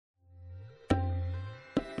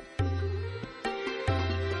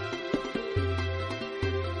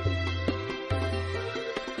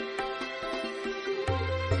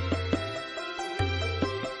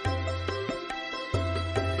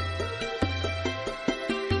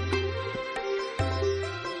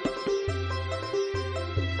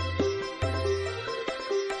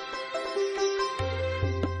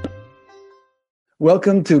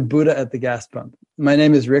Welcome to Buddha at the Gas Pump. My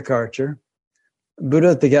name is Rick Archer. Buddha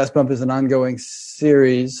at the Gas Pump is an ongoing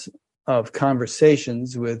series of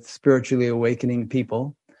conversations with spiritually awakening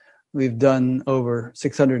people. We've done over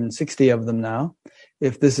 660 of them now.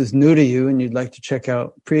 If this is new to you and you'd like to check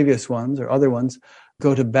out previous ones or other ones,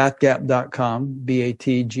 go to batgap.com,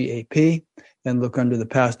 B-A-T-G-A-P, and look under the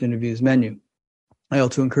past interviews menu. I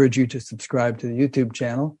also encourage you to subscribe to the YouTube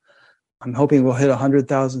channel. I'm hoping we'll hit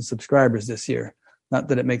 100,000 subscribers this year. Not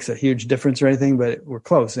that it makes a huge difference or anything, but we're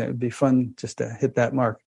close, and it would be fun just to hit that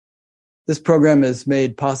mark. This program is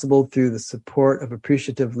made possible through the support of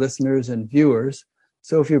appreciative listeners and viewers.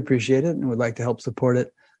 So if you appreciate it and would like to help support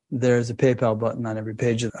it, there's a PayPal button on every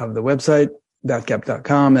page of the website,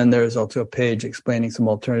 batgap.com, and there's also a page explaining some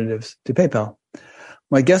alternatives to PayPal.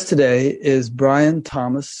 My guest today is Brian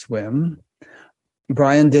Thomas Swim.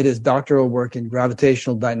 Brian did his doctoral work in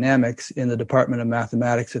gravitational dynamics in the Department of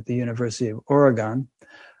Mathematics at the University of Oregon.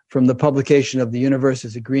 From the publication of The Universe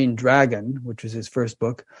is a Green Dragon, which was his first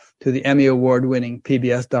book, to the Emmy Award-winning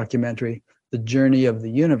PBS documentary, The Journey of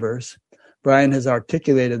the Universe, Brian has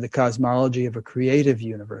articulated the cosmology of a creative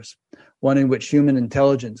universe, one in which human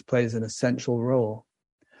intelligence plays an essential role.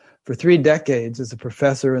 For 3 decades as a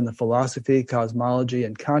professor in the Philosophy, Cosmology,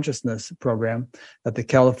 and Consciousness program at the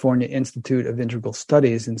California Institute of Integral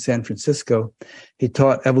Studies in San Francisco, he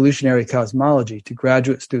taught evolutionary cosmology to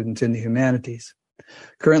graduate students in the humanities.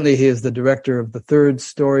 Currently, he is the director of the Third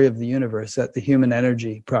Story of the Universe at the Human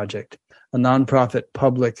Energy Project, a nonprofit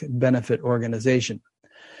public benefit organization.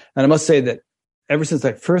 And I must say that ever since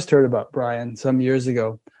I first heard about Brian some years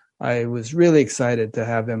ago, I was really excited to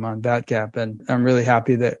have him on BatGap, and I'm really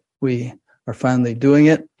happy that we are finally doing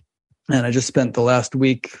it. And I just spent the last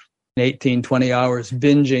week, 18, 20 hours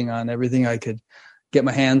binging on everything I could get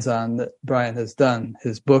my hands on that Brian has done.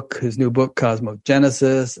 His new book,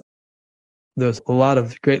 Cosmogenesis. There's a lot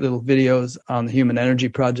of great little videos on the Human Energy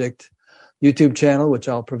Project YouTube channel, which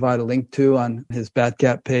I'll provide a link to on his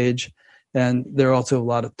BatGap page. And there are also a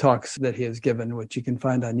lot of talks that he has given, which you can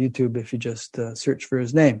find on YouTube if you just search for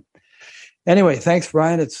his name. Anyway, thanks,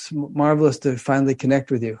 Brian. It's marvelous to finally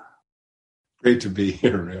connect with you. Great to be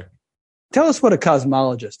here, Rick. Tell us what a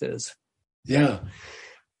cosmologist is. Yeah.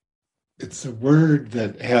 It's a word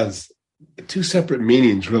that has 2 separate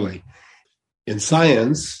meanings, really. In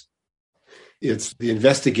science, it's the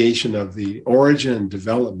investigation of the origin and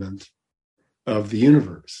development of the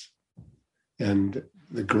universe. And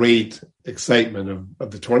the great excitement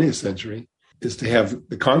of the 20th century is to have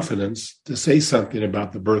the confidence to say something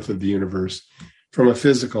about the birth of the universe from a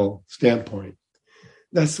physical standpoint.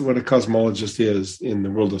 That's what a cosmologist is in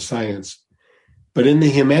the world of science. But in the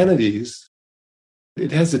humanities,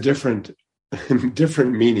 it has a different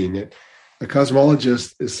meaning. A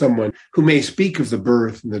cosmologist is someone who may speak of the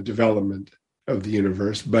birth and the development of the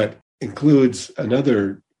universe, but includes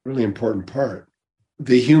another really important part,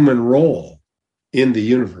 the human role in the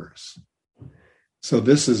universe. So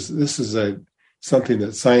this is something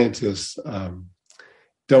that scientists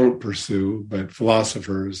don't pursue, but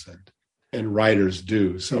philosophers and writers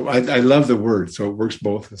do. So I love the word. So it works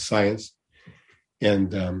both with science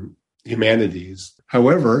and humanities.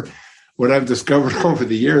 However, what I've discovered over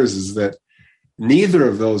the years is that neither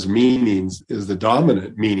of those meanings is the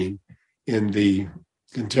dominant meaning in the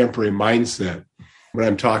contemporary mindset. When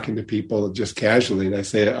I'm talking to people just casually and I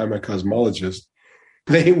say I'm a cosmologist,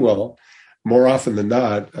 they will, more often than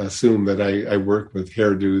not, assume that I work with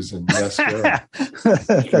hairdos and mascara.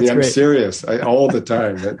 I'm serious. All the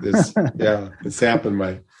time. It's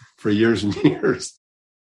happened for years and years.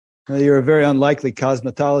 Well, you're a very unlikely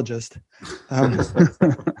cosmetologist.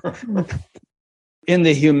 In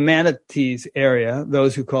the humanities area,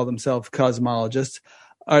 those who call themselves cosmologists,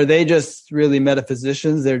 are they just really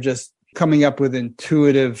metaphysicians? They're just coming up with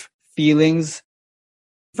intuitive feelings.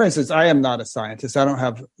 For instance, I am not a scientist. I don't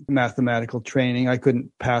have mathematical training. I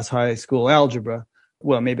couldn't pass high school algebra.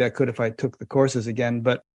 Well, maybe I could if I took the courses again,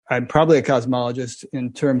 but I'm probably a cosmologist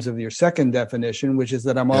in terms of your second definition, which is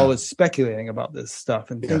that I'm always speculating about this stuff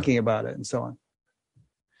and thinking about it and so on.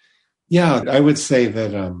 Yeah, I would say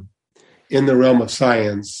that in the realm of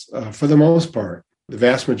science, for the most part, the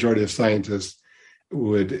vast majority of scientists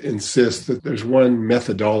would insist that there's one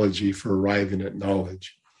methodology for arriving at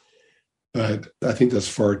knowledge. But I think that's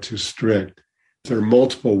far too strict. There are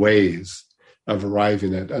multiple ways of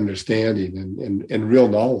arriving at understanding and real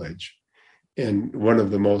knowledge. And one of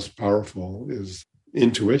the most powerful is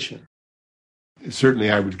intuition. Certainly,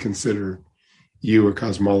 I would consider you a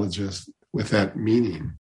cosmologist with that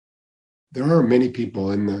meaning. There are many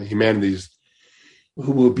people in the humanities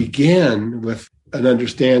who will begin with an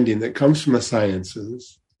understanding that comes from the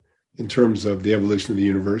sciences in terms of the evolution of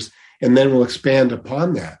the universe, and then we'll expand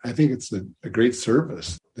upon that. I think it's a great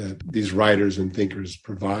service that these writers and thinkers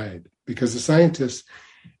provide, because the scientists,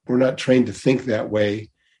 we're not trained to think that way.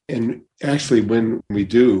 And actually, when we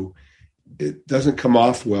do, it doesn't come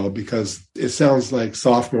off well because it sounds like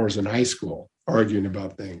sophomores in high school arguing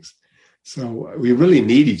about things. So we really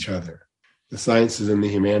need each other. The sciences and the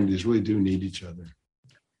humanities really do need each other.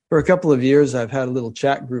 For a couple of years, I've had a little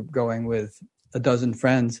chat group going with a dozen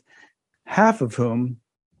friends, half of whom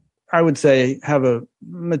I would say have a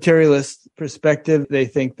materialist perspective. They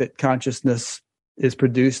think that consciousness is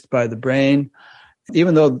produced by the brain.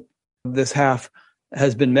 Even though this half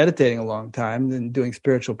has been meditating a long time and doing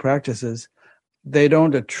spiritual practices, they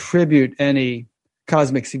don't attribute any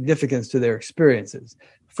cosmic significance to their experiences.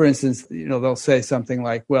 For instance, they'll say something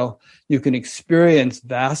like, well, you can experience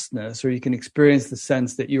vastness, or you can experience the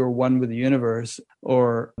sense that you're one with the universe,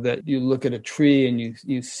 or that you look at a tree and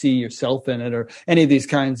you see yourself in it, or any of these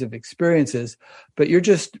kinds of experiences, but you're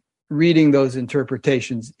just reading those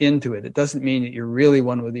interpretations into it. It doesn't mean that you're really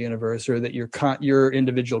one with the universe, or that your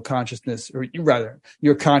individual consciousness, or rather,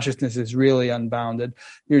 your consciousness is really unbounded.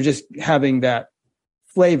 You're just having that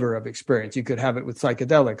flavor of experience. You could have it with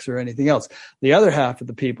psychedelics or anything else. The other half of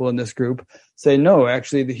the people in this group say, no,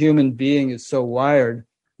 actually, the human being is so wired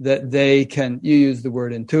that they can, you use the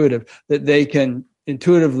word intuitive, that they can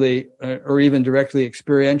intuitively or even directly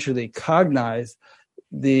experientially cognize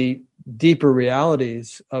the deeper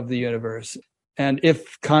realities of the universe. And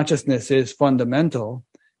if consciousness is fundamental,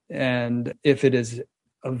 and if it is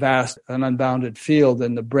a vast and unbounded field,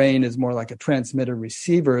 and the brain is more like a transmitter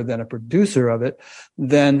receiver than a producer of it,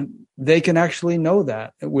 then they can actually know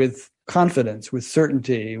that with confidence, with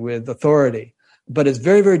certainty, with authority. But it's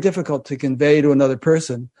very, very difficult to convey to another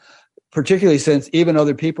person, particularly since even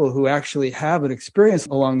other people who actually have an experience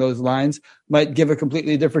along those lines might give a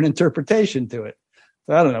completely different interpretation to it.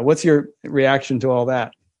 So I don't know. What's your reaction to all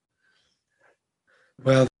that?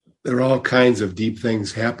 Well, there are all kinds of deep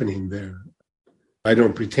things happening there. I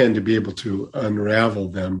don't pretend to be able to unravel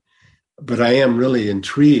them, but I am really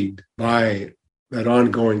intrigued by that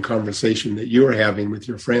ongoing conversation that you're having with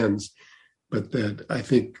your friends, but that I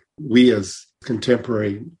think we as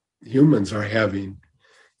contemporary humans are having.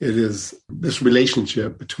 It is this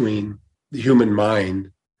relationship between the human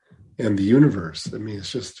mind and the universe. I mean,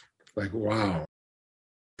 it's just like, wow.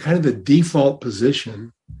 Kind of the default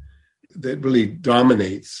position that really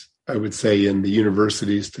dominates, I would say, in the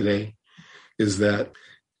universities today is that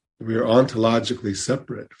we are ontologically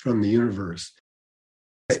separate from the universe.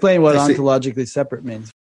 Explain what ontologically separate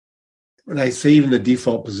means. When I say even the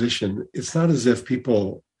default position, it's not as if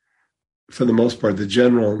people, for the most part, the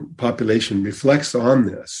general population reflects on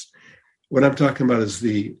this. What I'm talking about is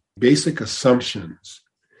the basic assumptions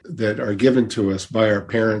that are given to us by our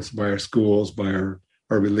parents, by our schools, by our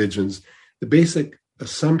religions. The basic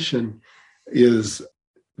assumption is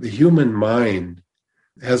the human mind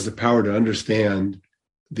has the power to understand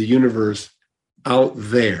the universe out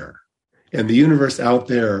there. And the universe out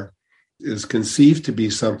there is conceived to be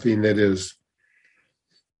something that is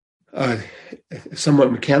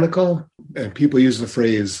somewhat mechanical. And people use the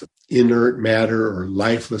phrase inert matter or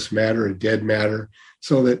lifeless matter or dead matter.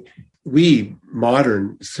 So that we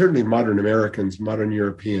certainly modern Americans, modern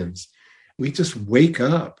Europeans, we just wake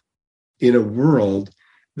up in a world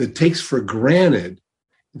that takes for granted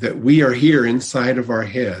that we are here inside of our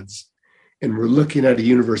heads and we're looking at a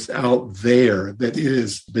universe out there that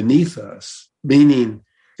is beneath us, meaning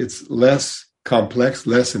it's less complex,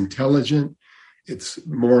 less intelligent, it's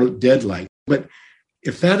more dead-like. But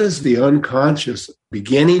if that is the unconscious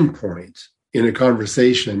beginning point in a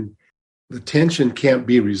conversation, the tension can't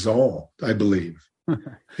be resolved, I believe.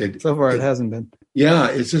 So far, it hasn't been. Yeah,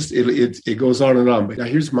 it's just, it goes on and on. But now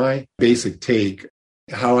here's my basic take,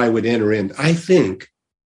 how I would enter in. I think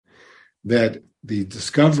that the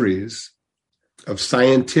discoveries of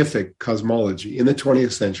scientific cosmology in the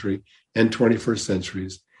 20th century and 21st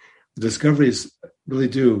centuries, the discoveries really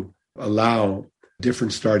do allow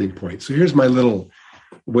different starting points. So here's my little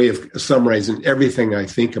way of summarizing everything I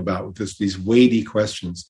think about with these weighty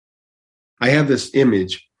questions. I have this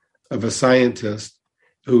image of a scientist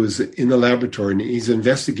who is in the laboratory and he's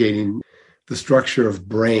investigating the structure of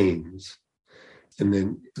brains. And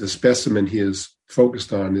then the specimen he is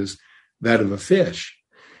focused on is that of a fish.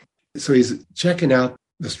 So he's checking out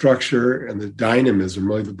the structure and the dynamism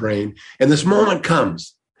of the brain. And this moment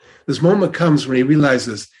comes when he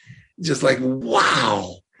realizes, just like,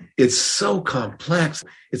 wow, it's so complex.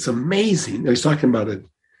 It's amazing. Now, he's talking about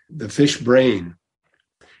the fish brain.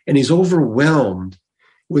 And he's overwhelmed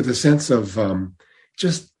with a sense of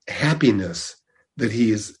just happiness that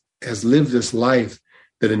he is has lived this life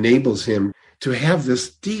that enables him to have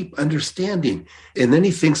this deep understanding. And then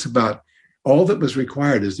he thinks about all that was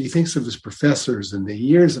required as he thinks of his professors and the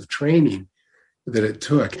years of training that it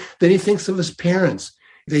took. Then he thinks of his parents.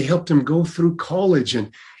 They helped him go through college,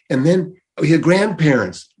 and then he had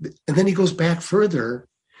grandparents. And then he goes back further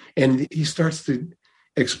and he starts to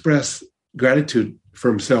express gratitude for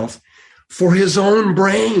himself, for his own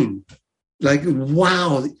brain. Like,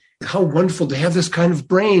 wow, how wonderful to have this kind of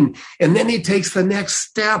brain. And then he takes the next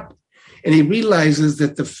step and he realizes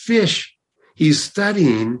that the fish he's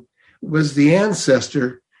studying was the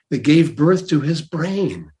ancestor that gave birth to his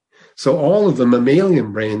brain. So all of the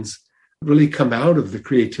mammalian brains really come out of the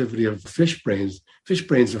creativity of fish brains. Fish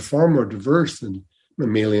brains are far more diverse than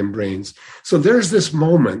mammalian brains. So there's this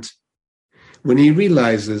moment when he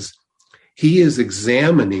realizes he is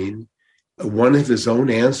examining one of his own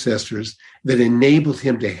ancestors that enabled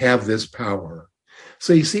him to have this power.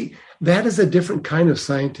 So you see, that is a different kind of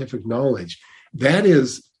scientific knowledge. That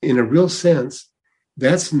is, in a real sense,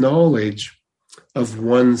 that's knowledge of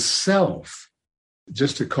oneself.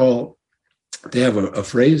 Just to have a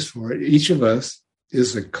phrase for it, each of us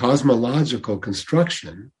is a cosmological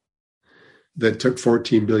construction that took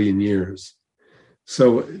 14 billion years.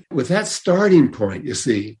 So with that starting point, you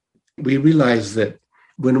see, we realize that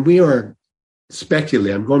when we are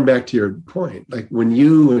speculating, I'm going back to your point, like when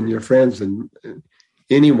you and your friends and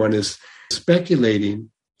anyone is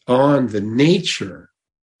speculating on the nature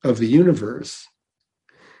of the universe,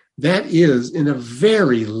 that is, in a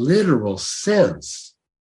very literal sense,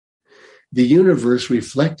 the universe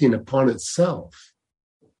reflecting upon itself.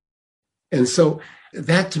 And so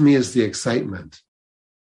that to me is the excitement.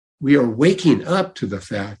 We are waking up to the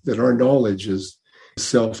fact that our knowledge is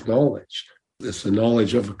self-knowledge. It's the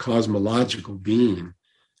knowledge of a cosmological being,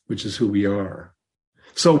 which is who we are.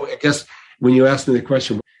 So I guess when you ask me the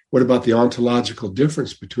question, what about the ontological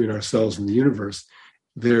difference between ourselves and the universe?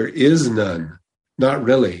 There is none, not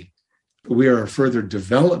really. We are a further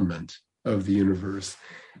development of the universe.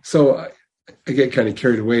 So I get kind of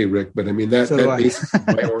carried away, Rick, but I mean, that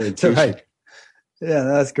basically my orientation. Right. Yeah,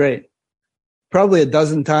 that's great. Probably a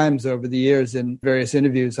dozen times over the years in various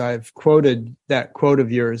interviews, I've quoted that quote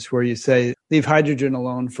of yours where you say, leave hydrogen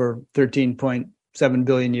alone for 13.7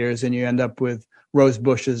 billion years and you end up with rose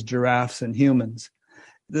bushes, giraffes, and humans.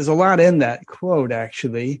 There's a lot in that quote,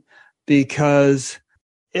 actually, because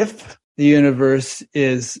if the universe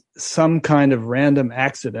is some kind of random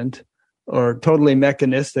accident or totally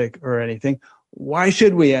mechanistic or anything, why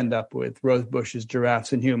should we end up with rose bushes,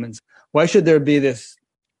 giraffes, and humans? Why should there be this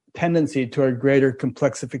tendency toward greater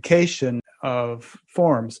complexification of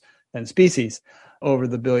forms and species over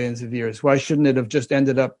the billions of years? Why shouldn't it have just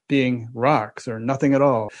ended up being rocks or nothing at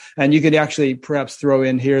all? And you could actually perhaps throw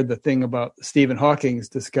in here the thing about Stephen Hawking's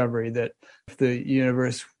discovery that if the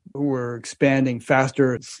universe were expanding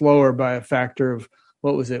faster, slower by a factor of,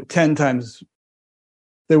 10 times,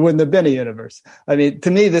 there wouldn't have been a universe. I mean,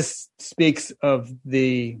 to me, this speaks of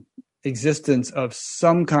the existence of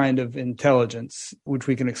some kind of intelligence, which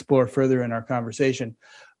we can explore further in our conversation,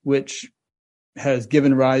 which has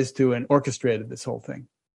given rise to and orchestrated this whole thing.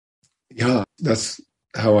 Yeah, that's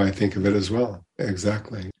how I think of it as well.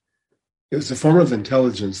 Exactly. It was a form of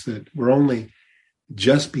intelligence that we're only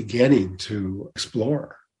just beginning to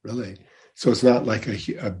explore, really. So it's not like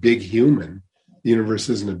a big human. The universe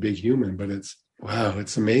isn't a big human, but it's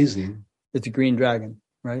amazing. It's a green dragon,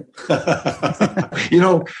 right?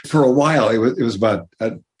 For a while, it was about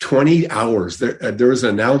 20 hours. There was an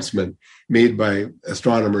announcement made by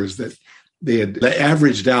astronomers that they had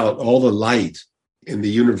averaged out all the light in the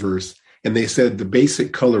universe, and they said the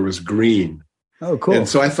basic color was green. Oh, cool. And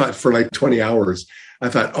so I thought for like 20 hours,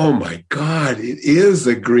 oh my God, it is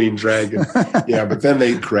a green dragon. Yeah, but then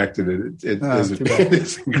they corrected it. It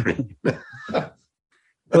isn't green.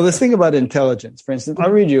 Well, this thing about intelligence, for instance, I'll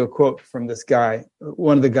read you a quote from this guy,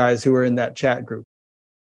 one of the guys who were in that chat group.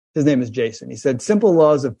 His name is Jason. He said, simple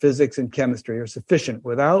laws of physics and chemistry are sufficient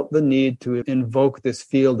without the need to invoke this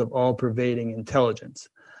field of all-pervading intelligence.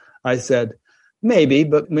 I said, maybe,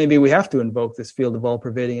 but maybe we have to invoke this field of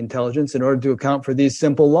all-pervading intelligence in order to account for these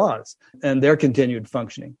simple laws and their continued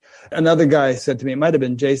functioning. Another guy said to me, it might have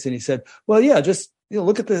been Jason, he said, well, yeah, just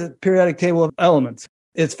look at the periodic table of elements.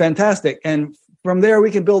 It's fantastic. And from there,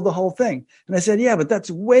 we can build the whole thing. And I said, yeah, but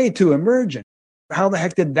that's way too emergent. How the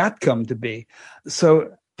heck did that come to be?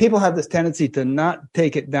 So people have this tendency to not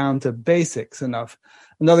take it down to basics enough.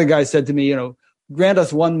 Another guy said to me, grant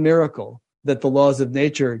us one miracle that the laws of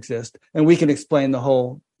nature exist, and we can explain the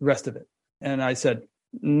whole rest of it. And I said,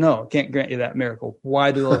 no, can't grant you that miracle.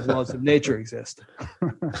 Why do those laws of nature exist?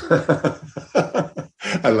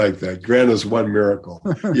 I like that. Grant us one miracle.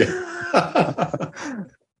 Yeah.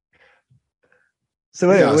 So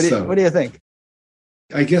anyway, what do you think?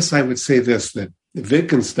 I guess I would say this, that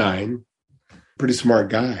Wittgenstein, pretty smart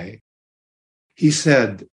guy, he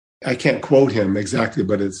said, I can't quote him exactly,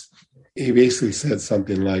 but he basically said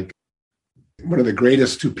something like, one of the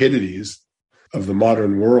greatest stupidities of the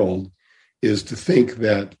modern world is to think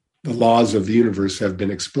that the laws of the universe have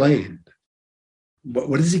been explained. But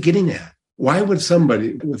what is he getting at? Why would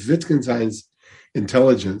somebody with Wittgenstein's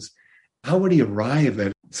intelligence, how would he arrive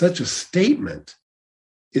at such a statement?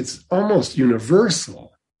 It's almost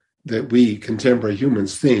universal that we contemporary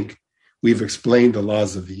humans think we've explained the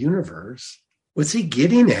laws of the universe. What's he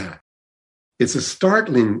getting at? It's a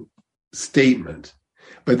startling statement.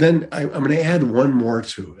 But then I'm going to add one more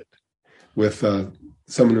to it with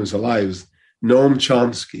someone who's alive, Noam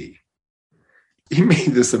Chomsky. He made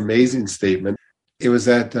this amazing statement. It was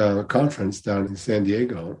at a conference down in San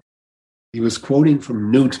Diego. He was quoting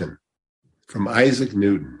from Newton, from Isaac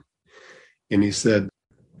Newton. And he said,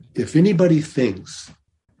 if anybody thinks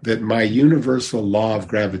that my universal law of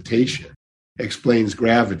gravitation explains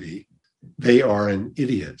gravity, they are an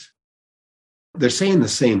idiot. They're saying the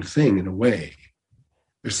same thing in a way.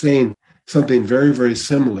 They're saying something very, very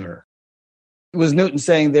similar. Was Newton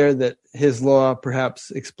saying there that his law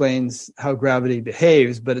perhaps explains how gravity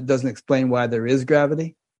behaves, but it doesn't explain why there is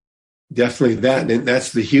gravity? Definitely that. And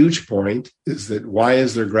that's the huge point, is that why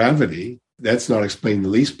is there gravity? That's not explained the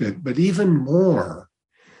least bit, but even more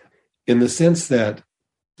in the sense that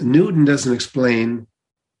Newton doesn't explain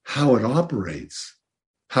how it operates.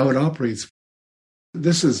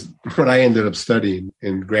 This is what I ended up studying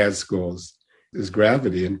in grad schools, is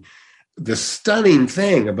gravity. And the stunning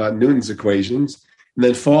thing about Newton's equations, and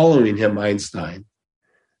then following him, Einstein,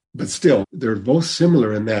 but still, they're both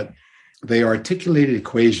similar in that they articulated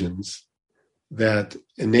equations that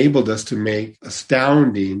enabled us to make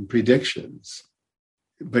astounding predictions.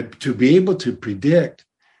 But to be able to predict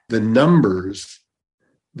the numbers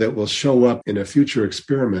that will show up in a future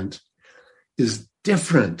experiment is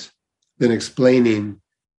different than explaining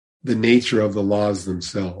the nature of the laws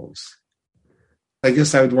themselves. I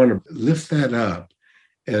guess I would want to lift that up.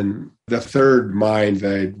 And the third mind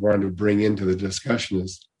that I'd want to bring into the discussion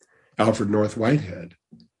is Alfred North Whitehead.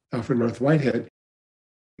 Alfred North Whitehead,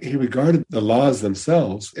 he regarded the laws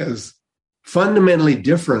themselves as fundamentally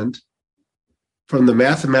different from the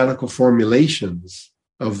mathematical formulations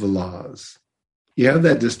of the laws. You have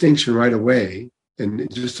that distinction right away,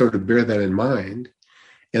 and just sort of bear that in mind,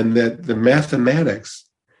 and that the mathematics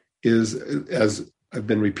is, as I've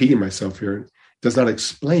been repeating myself here, does not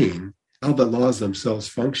explain how the laws themselves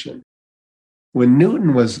function. When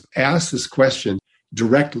Newton was asked this question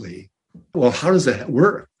directly, well, how does it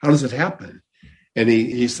work? How does it happen? And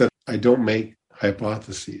he said, I don't make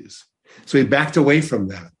hypotheses. So he backed away from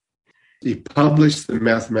that. He published the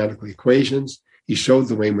mathematical equations. He showed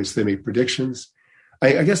the way in which they make predictions.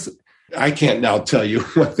 I guess I can't now tell you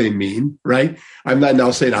what they mean, right? I'm not now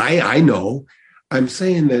saying I know. I'm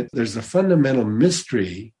saying that there's a fundamental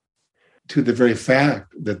mystery to the very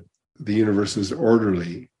fact that the universe is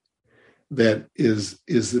orderly that is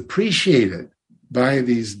appreciated by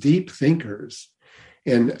these deep thinkers.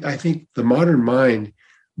 And I think the modern mind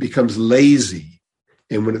becomes lazy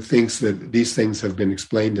and when it thinks that these things have been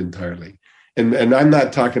explained entirely. And I'm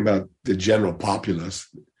not talking about the general populace.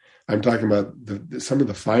 I'm talking about some of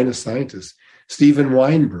the finest scientists. Stephen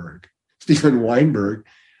Weinberg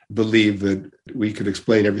believed that we could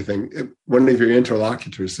explain everything. One of your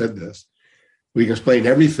interlocutors said this. We can explain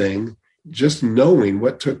everything just knowing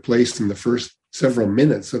what took place in the first several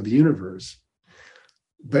minutes of the universe.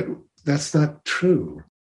 But that's not true.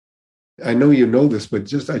 I know you know this, but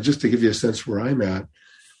just to give you a sense where I'm at,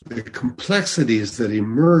 the complexities that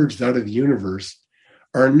emerged out of the universe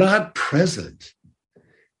are not present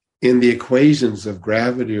in the equations of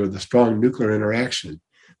gravity or the strong nuclear interaction.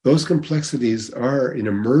 Those complexities are an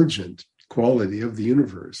emergent quality of the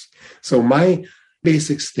universe. So my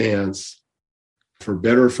basic stance, for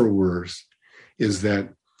better or for worse, is that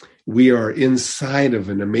we are inside of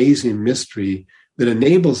an amazing mystery that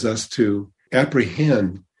enables us to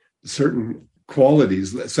apprehend certain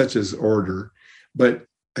qualities, such as order, but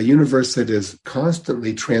a universe that is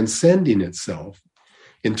constantly transcending itself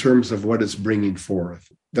in terms of what it's bringing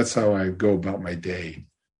forth. That's how I go about my day,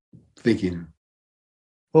 thinking.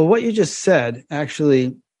 Well, what you just said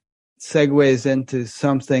actually segues into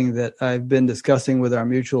something that I've been discussing with our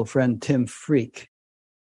mutual friend, Tim Freke.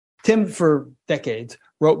 Tim, for decades,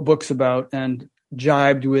 wrote books about and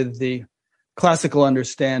jibed with the classical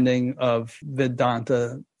understanding of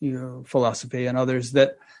Vedanta, philosophy and others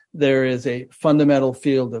that there is a fundamental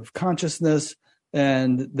field of consciousness,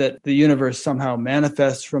 and that the universe somehow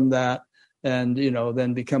manifests from that, and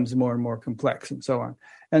then becomes more and more complex, and so on.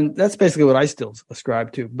 And that's basically what I still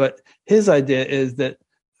ascribe to. But his idea is that,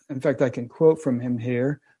 in fact, I can quote from him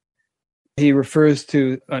here. He refers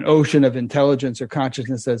to an ocean of intelligence or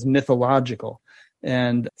consciousness as mythological,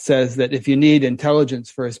 and says that if you need intelligence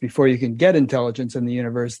first before you can get intelligence in the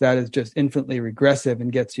universe, that is just infinitely regressive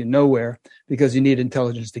and gets you nowhere, because you need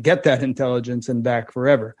intelligence to get that intelligence and back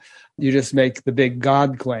forever. You just make the big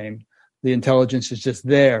God claim. The intelligence is just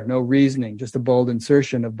there, no reasoning, just a bold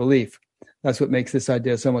insertion of belief. That's what makes this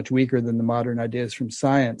idea so much weaker than the modern ideas from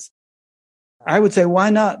science. I would say,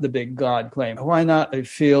 why not the big God claim? Why not a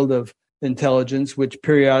field of intelligence which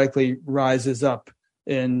periodically rises up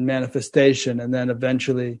in manifestation and then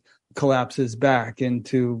eventually collapses back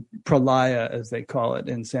into pralaya, as they call it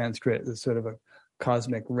in Sanskrit, this sort of a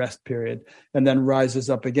cosmic rest period, and then rises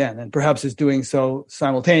up again, and perhaps is doing so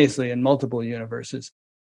simultaneously in multiple universes.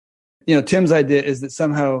 Tim's idea is that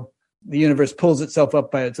somehow the universe pulls itself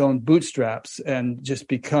up by its own bootstraps and just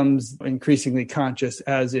becomes increasingly conscious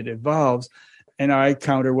as it evolves. And I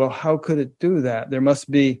counter, well, how could it do that? There must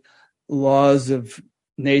be laws of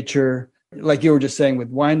nature, like you were just saying with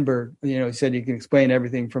Weinberg. He said you can explain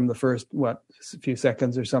everything from the first, few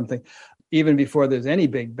seconds or something. Even before there's any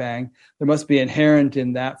Big Bang, there must be inherent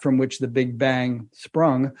in that from which the Big Bang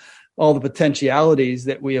sprung all the potentialities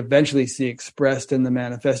that we eventually see expressed in the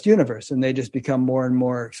manifest universe. And they just become more and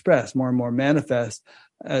more expressed, more and more manifest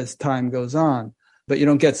as time goes on. But you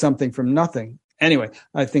don't get something from nothing. Anyway,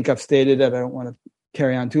 I think I've stated it. I don't want to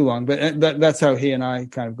carry on too long, but that's how he and I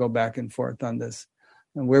kind of go back and forth on this.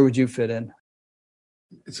 And where would you fit in?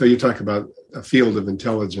 So you talk about a field of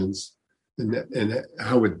intelligence, and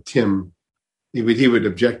how would Tim, he would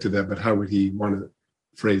object to that, but how would he want to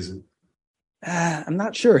phrase it? I'm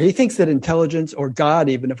not sure. He thinks that intelligence, or God,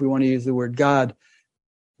 even if we want to use the word God,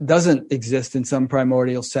 doesn't exist in some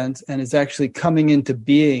primordial sense and is actually coming into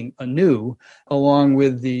being anew along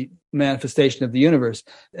with the manifestation of the universe.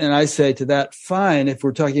 And I say to that, fine, if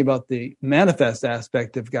we're talking about the manifest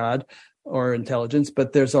aspect of God or intelligence,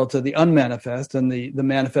 but there's also the unmanifest, and the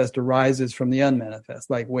manifest arises from the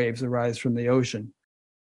unmanifest, like waves arise from the ocean.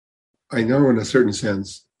 I know in a certain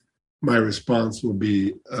sense, my response will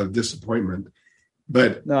be of disappointment,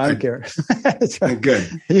 but no, I don't care. Good.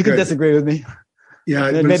 You can disagree with me. Yeah,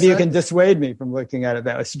 maybe you can dissuade me from looking at it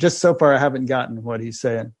that way. So just so far, I haven't gotten what he's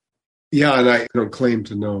saying. Yeah, and I don't claim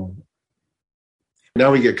to know.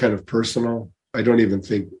 Now we get kind of personal. I don't even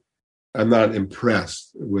think, I'm not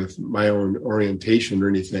impressed with my own orientation or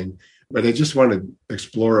anything, but I just want to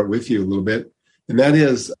explore it with you a little bit. And that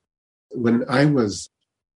is, when I was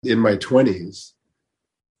in my 20s,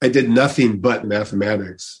 I did nothing but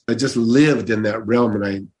mathematics. I just lived in that realm,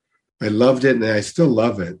 and I loved it, and I still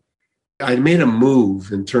love it. I made a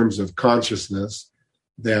move in terms of consciousness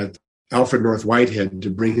that Alfred North Whitehead, to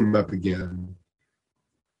bring him up again,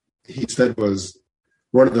 he said was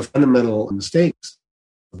one of the fundamental mistakes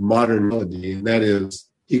of modern melody, and that is,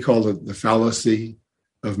 he called it the fallacy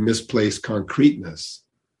of misplaced concreteness.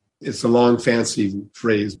 It's a long, fancy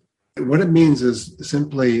phrase. What it means is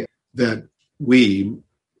simply that we,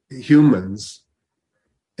 humans,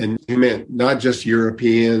 and he meant not just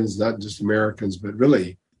Europeans, not just Americans, but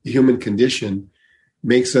really the human condition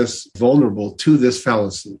makes us vulnerable to this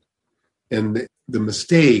fallacy. And the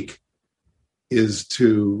mistake is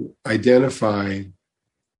to identify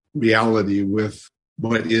reality with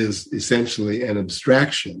what is essentially an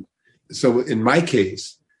abstraction. So in my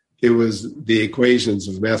case, it was the equations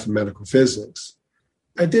of mathematical physics.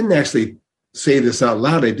 I didn't actually say this out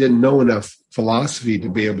loud. I didn't know enough philosophy to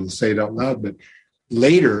be able to say it out loud. But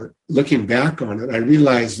later, looking back on it, I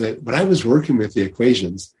realized that when I was working with the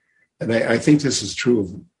equations, and I think this is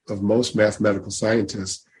true of most mathematical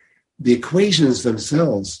scientists, the equations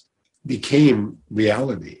themselves became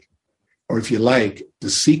reality, or if you like, the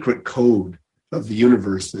secret code of the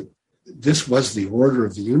universe, that this was the order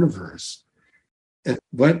of the universe. And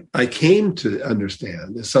what I came to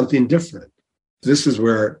understand is something different. This is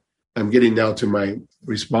where I'm getting now to my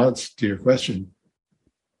response to your question.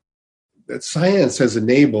 That science has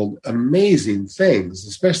enabled amazing things,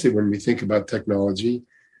 especially when we think about technology.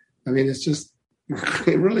 I mean,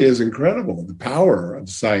 it really is incredible, the power of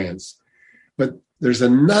science. But there's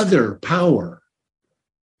another power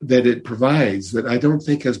that it provides that I don't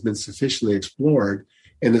think has been sufficiently explored,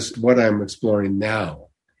 and it's what I'm exploring now.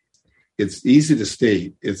 It's easy to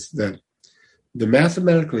state. It's that the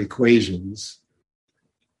mathematical equations,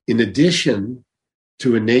 in addition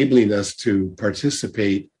to enabling us to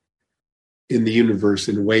participate in the universe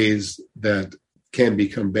in ways that can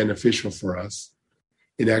become beneficial for us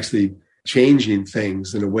in actually changing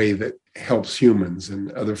things in a way that helps humans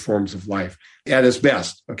and other forms of life at its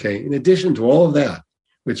best. Okay. In addition to all of that,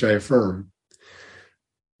 which I affirm,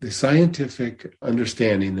 the scientific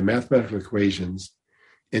understanding, the mathematical equations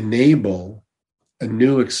enable a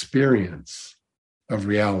new experience of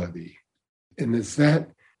reality. And it's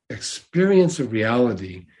that experience of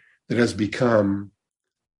reality that has become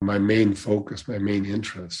my main focus, my main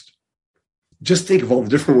interest. Just think of all the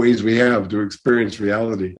different ways we have to experience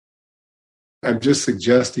reality. I'm just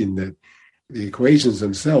suggesting that the equations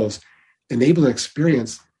themselves enable an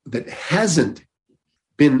experience that hasn't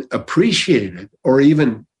been appreciated or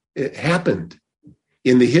even it happened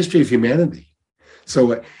in the history of humanity.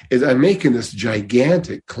 So I'm making this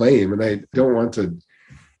gigantic claim, and I don't want to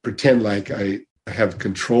pretend like I have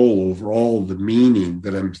control over all the meaning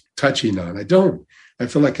that I'm touching on. I don't. I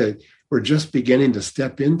feel like we're just beginning to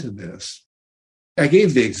step into this. I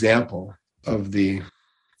gave the example of the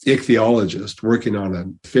ichthyologist working on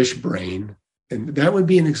a fish brain, and that would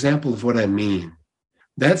be an example of what I mean.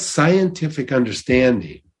 That scientific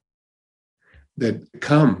understanding that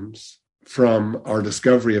comes from our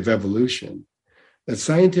discovery of evolution, that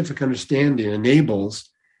scientific understanding enables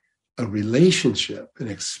a relationship, an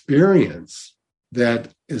experience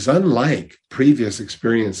that is unlike previous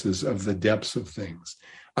experiences of the depths of things.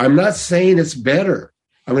 I'm not saying it's better.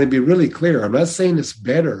 I'm going to be really clear. I'm not saying it's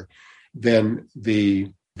better than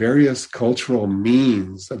the various cultural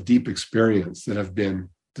means of deep experience that have been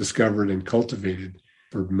discovered and cultivated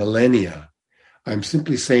for millennia. I'm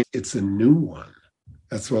simply saying it's a new one.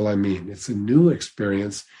 That's all I mean. It's a new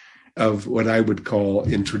experience of what I would call,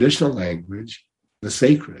 in traditional language, the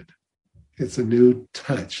sacred. It's a new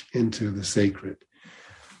touch into the sacred.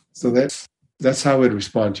 So that's how I would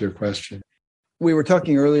respond to your question. We were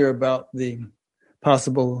talking earlier about the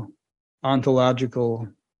possible ontological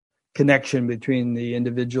connection between the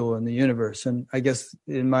individual and the universe. And I guess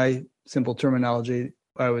in my simple terminology,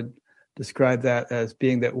 I would describe that as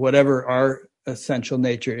being that whatever our essential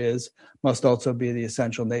nature is must also be the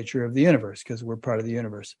essential nature of the universe, because we're part of the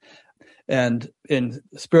universe. And in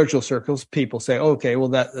spiritual circles, people say, okay, well,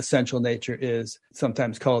 that essential nature is,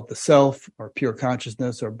 sometimes call it the self or pure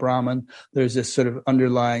consciousness or Brahman. There's this sort of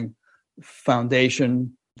underlying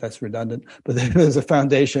foundation. That's redundant, but there's a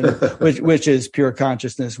foundation which is pure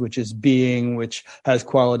consciousness, which is being, which has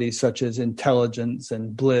qualities such as intelligence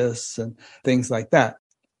and bliss and things like that.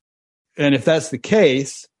 And if that's the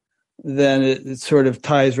case, then it sort of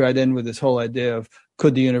ties right in with this whole idea of,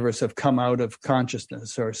 could the universe have come out of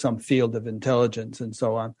consciousness or some field of intelligence and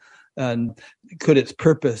so on? And could its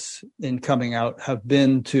purpose in coming out have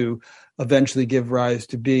been to eventually give rise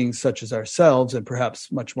to beings such as ourselves, and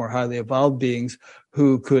perhaps much more highly evolved beings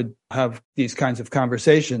who could have these kinds of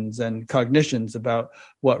conversations and cognitions about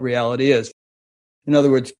what reality is? In other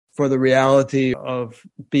words, for the reality of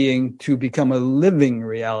being to become a living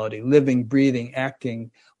reality, living, breathing,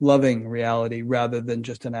 acting, loving reality, rather than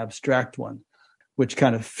just an abstract one, which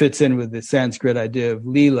kind of fits in with the Sanskrit idea of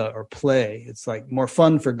lila or play. It's like more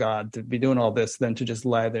fun for God to be doing all this than to just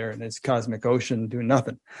lie there in his cosmic ocean doing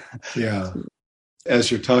nothing. Yeah.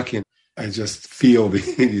 As you're talking, I just feel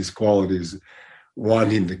these qualities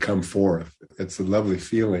wanting to come forth. It's a lovely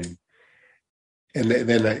feeling. And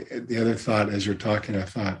then the other thought, as you're talking, I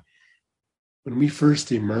thought, when we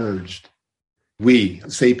first emerged, we,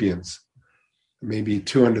 sapiens, maybe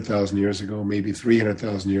 200,000 years ago, maybe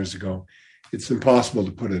 300,000 years ago, it's impossible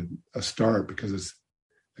to put a start because it's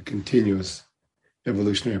a continuous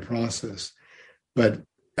evolutionary process. But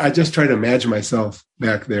I just try to imagine myself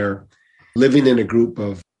back there living in a group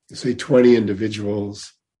of, say, 20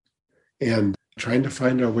 individuals and trying to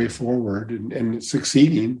find our way forward and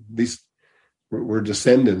succeeding. At least we're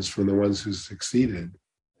descendants from the ones who succeeded.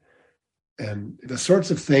 And the sorts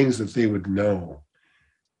of things that they would know.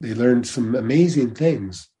 They learned some amazing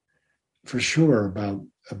things, for sure,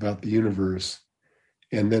 about the universe,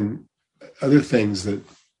 and then other things that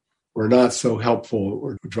were not so helpful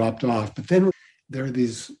or dropped off. But then there are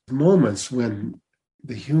these moments when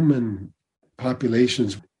the human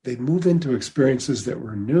populations, they move into experiences that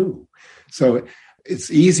were new. So it's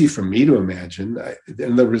easy for me to imagine,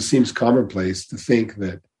 and it seems commonplace to think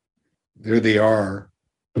that there they are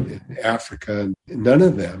in Africa, and none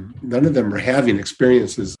of them are having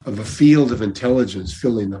experiences of a field of intelligence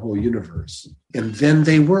filling the whole universe. And then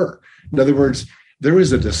they were. In other words, there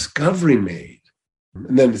was a discovery made,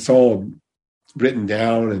 and then it's all written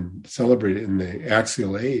down and celebrated in the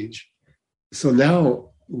axial age. So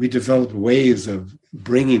now we developed ways of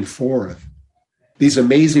bringing forth these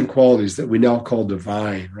amazing qualities that we now call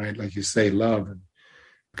divine, right? Like you say, love and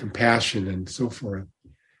compassion and so forth.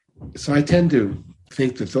 So I tend to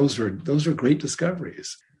think that those are great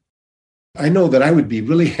discoveries. I know that I would be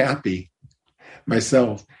really happy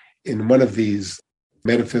myself in one of these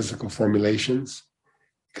metaphysical formulations,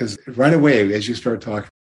 because right away, as you start talking,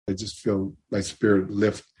 I just feel my spirit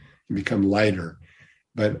lift and become lighter.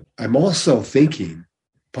 But I'm also thinking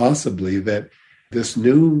possibly that this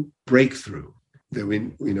new breakthrough that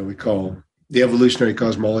we call the evolutionary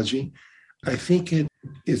cosmology, I think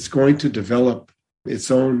it's going to develop its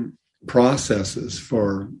own processes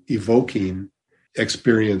for evoking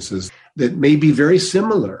experiences that may be very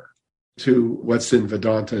similar to what's in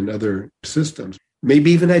Vedanta and other systems,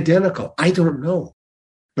 maybe even identical. I don't know.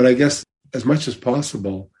 But I guess as much as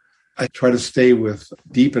possible, I try to stay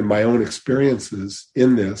deep in my own experiences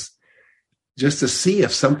in this, just to see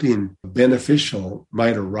if something beneficial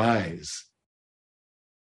might arise.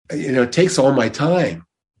 It takes all my time,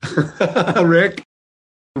 Rick.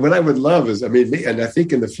 What I would love is, and I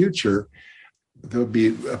think in the future, there'll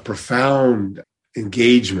be a profound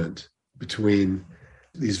engagement between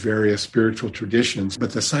these various spiritual traditions,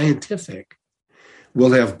 but the scientific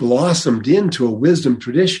will have blossomed into a wisdom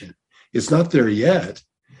tradition. It's not there yet,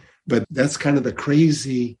 but that's kind of the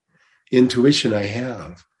crazy intuition I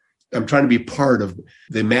have. I'm trying to be part of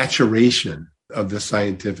the maturation of the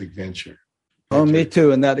scientific venture. Oh, me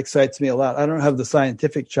too. And that excites me a lot. I don't have the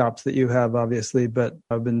scientific chops that you have, obviously, but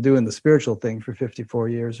I've been doing the spiritual thing for 54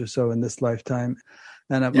 years or so in this lifetime.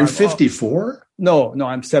 And You're 54? No,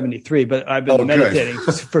 I'm 73, but I've been meditating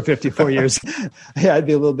for 54 years. Yeah, I'd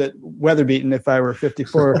be a little bit weather beaten if I were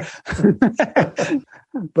 54.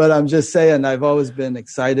 But I'm just saying, I've always been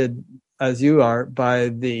excited, as you are, by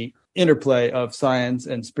the interplay of science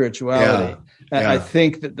and spirituality. And I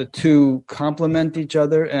think that the two complement each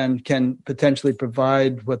other and can potentially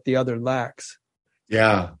provide what the other lacks.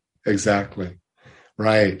 Yeah, exactly.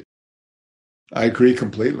 Right. I agree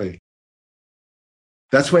completely.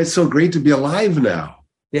 That's why it's so great to be alive now.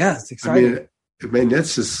 Yeah, it's exciting.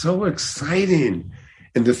 It's just so exciting.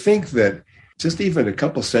 And to think that just even a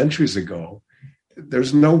couple centuries ago,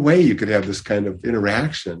 there's no way you could have this kind of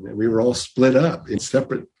interaction. And we were all split up in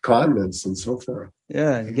separate continents and so forth.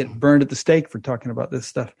 Yeah, and you get burned at the stake for talking about this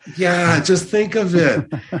stuff. Yeah, just think of it.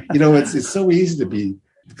 It's so easy to be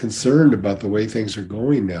concerned about the way things are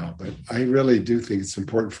going now. But I really do think it's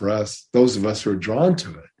important for us, those of us who are drawn to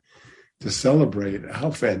it, to celebrate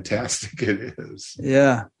how fantastic it is.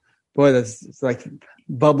 Yeah. Boy, it's like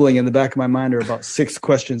bubbling in the back of my mind are about 6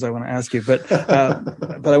 questions I want to ask you. But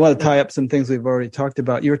I want to tie up some things we've already talked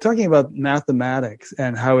about. You were talking about mathematics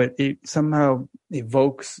and how it somehow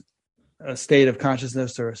evokes a state of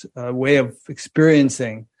consciousness or a way of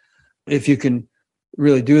experiencing, if you can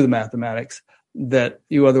really do the mathematics, that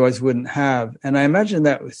you otherwise wouldn't have. And I imagine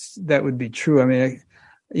that would be true. I mean,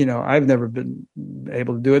 I've never been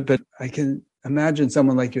able to do it, but I can imagine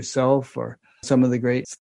someone like yourself or some of the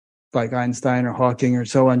greats like Einstein or Hawking or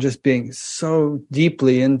so on, just being so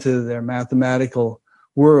deeply into their mathematical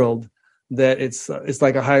world that it's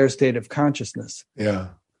like a higher state of consciousness. Yeah.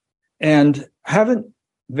 And haven't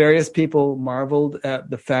various people marveled at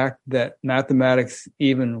the fact that mathematics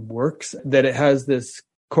even works, that it has this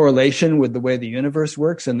correlation with the way the universe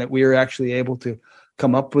works, and that we are actually able to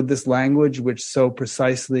come up with this language which so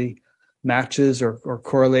precisely matches or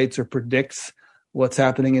correlates or predicts what's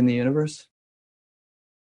happening in the universe?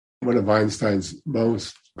 One of Einstein's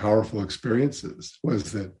most powerful experiences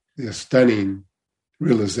was the stunning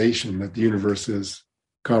realization that the universe is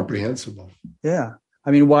comprehensible. Yeah.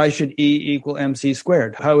 I mean, why should E equal mc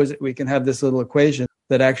squared? How is it we can have this little equation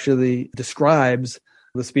that actually describes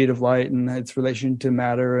the speed of light and its relation to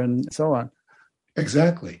matter and so on?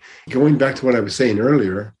 Exactly. Going back to what I was saying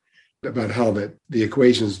earlier about how that the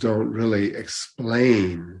equations don't really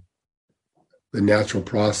explain the natural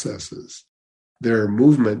processes. They're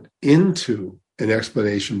movement into an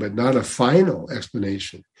explanation, but not a final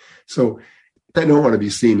explanation. So I don't want to be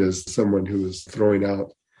seen as someone who is throwing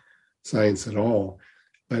out science at all.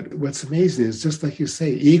 But what's amazing is, just like you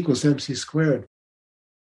say, E equals mc squared.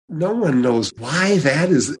 No one knows why that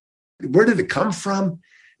is. Where did it come from?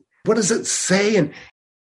 What does it say? And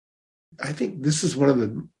I think this is one of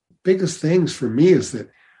the biggest things for me, is that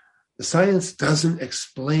the science doesn't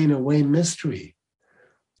explain away mystery.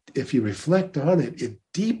 If you reflect on it, it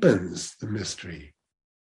deepens the mystery.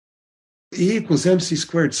 E equals mc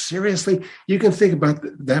squared. Seriously, you can think about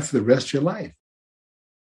that for the rest of your life.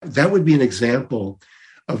 That would be an example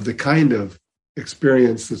of the kind of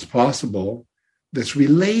experience that's possible, that's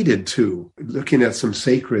related to looking at some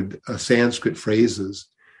sacred Sanskrit phrases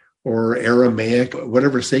or Aramaic,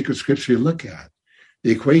 whatever sacred scripture you look at.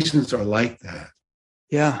 The equations are like that.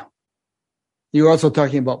 Yeah. You were also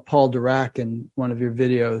talking about Paul Dirac in one of your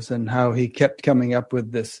videos and how he kept coming up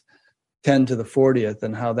with this 10 to the 40th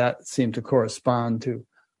and how that seemed to correspond to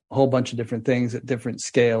a whole bunch of different things at different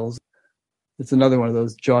scales. It's another one of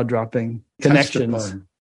those jaw-dropping connections.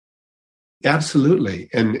 Absolutely.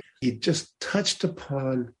 And he just touched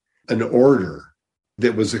upon an order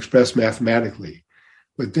that was expressed mathematically.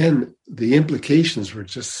 But then the implications were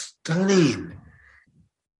just stunning.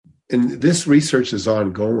 And this research is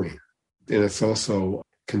ongoing, and it's also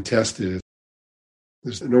contested.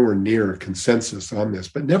 There's nowhere near consensus on this.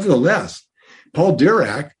 But nevertheless, Paul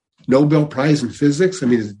Dirac, Nobel Prize in Physics, I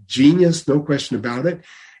mean, he's a genius, no question about it.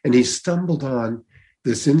 And he stumbled on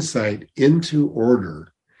this insight into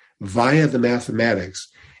order via the mathematics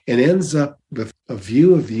and ends up with a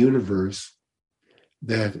view of the universe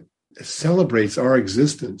that celebrates our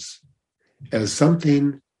existence as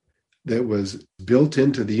something that was built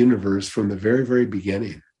into the universe from the very, very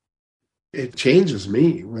beginning. It changes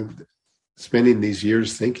me with spending these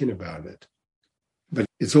years thinking about it. But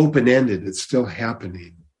it's open-ended. It's still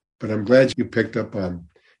happening. But I'm glad you picked up on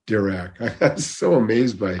Dirac. I'm so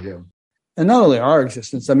amazed by him. And not only our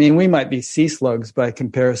existence, I mean, we might be sea slugs by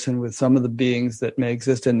comparison with some of the beings that may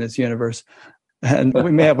exist in this universe. And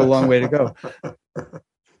we may have a long way to go.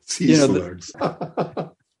 Sea slugs. I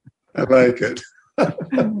like it.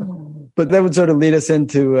 But that would sort of lead us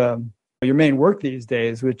into your main work these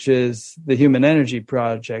days, which is the Human Energy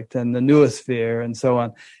Project and the Noosphere and so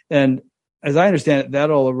on. And as I understand it,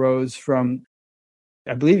 that all arose from,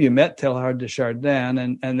 I believe you met Teilhard de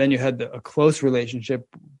Chardin, and then you had a close relationship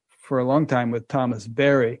for a long time with Thomas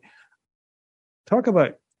Berry. Talk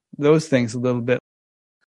about those things a little bit.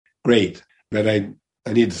 Great. But I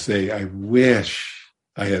need to say, I wish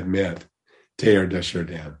I had met Teilhard de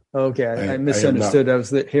Chardin. Okay, I misunderstood. I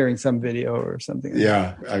was hearing some video or something.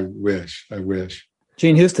 Yeah, I wish.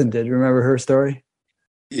 Jean Houston did. Remember her story?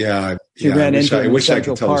 Yeah. She ran into him in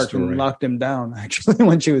Central Park and knocked him down, actually,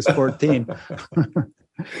 when she was 14.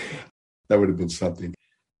 That would have been something.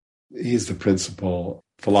 He's the principal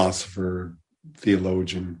philosopher,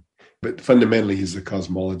 theologian, but fundamentally he's a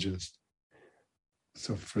cosmologist.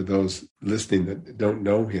 So for those listening that don't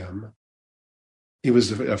know him, he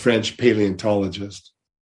was a French paleontologist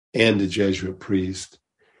and a Jesuit priest.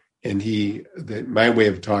 And my way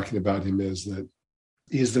of talking about him is that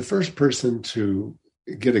he's the first person to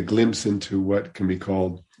get a glimpse into what can be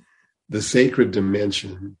called the sacred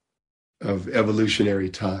dimension of evolutionary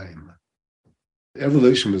time.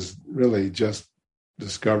 Evolution was really just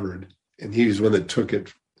discovered, and he was one that took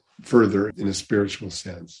it further in a spiritual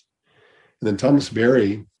sense. And then Thomas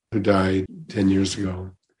Berry, who died 10 years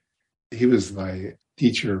ago, he was my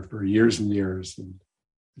teacher for years and years, and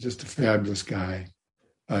just a fabulous guy,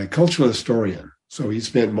 a cultural historian. So he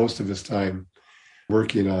spent most of his time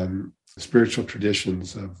working on spiritual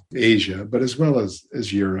traditions of Asia, but as well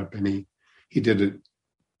as Europe. And he did a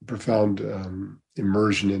profound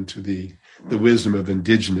immersion into the wisdom of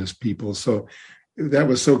indigenous people. So that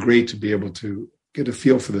was so great to be able to get a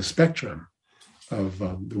feel for the spectrum of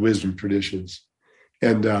the wisdom traditions.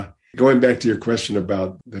 And going back to your question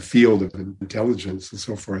about the field of intelligence and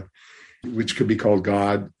so forth, which could be called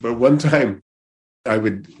God. But one time I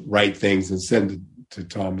would write things and send it to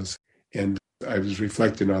Thomas, and I was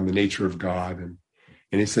reflecting on the nature of God. And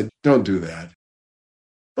he said, "Don't do that.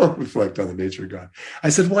 Don't reflect on the nature of God." I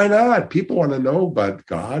said, "Why not? People want to know about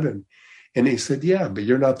God." And he said, "Yeah, but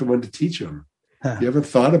you're not the one to teach them. You haven't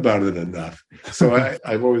thought about it enough." So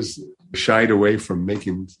I've always shied away from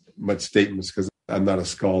making much statements because I'm not a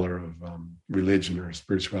scholar of religion or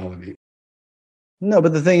spirituality. No,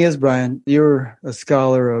 but the thing is, Brian, you're a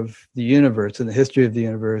scholar of the universe and the history of the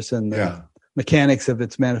universe and the mechanics of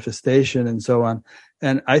its manifestation and so on.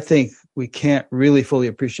 And I think we can't really fully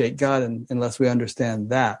appreciate God unless we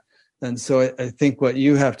understand that. And so I think what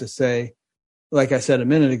you have to say, like I said a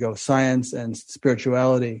minute ago, science and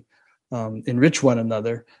spirituality enrich one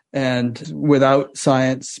another. And without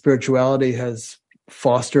science, spirituality has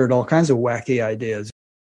fostered all kinds of wacky ideas.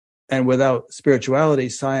 And without spirituality,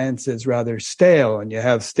 science is rather stale. And you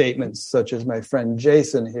have statements such as my friend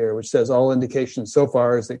Jason here, which says all indications so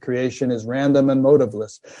far is that creation is random and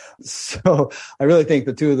motiveless. So I really think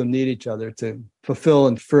the two of them need each other to fulfill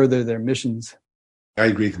and further their missions. I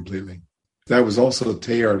agree completely. That was also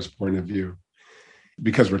Teilhard's point of view.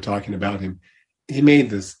 Because we're talking about him, he made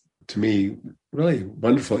this, to me, really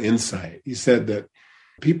wonderful insight. He said that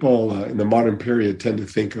people in the modern period tend to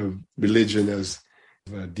think of religion as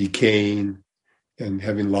decaying and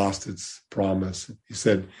having lost its promise. He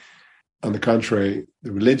said, on the contrary,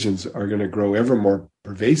 the religions are going to grow ever more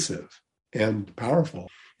pervasive and powerful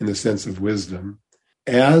in the sense of wisdom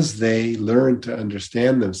as they learn to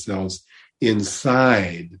understand themselves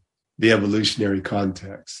inside the evolutionary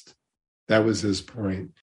context. That was his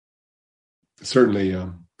point. Certainly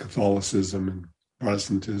Catholicism and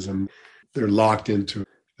Protestantism, they're locked into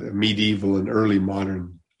a medieval and early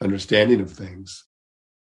modern understanding of things.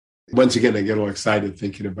 Once again, I get all excited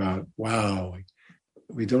thinking about, wow,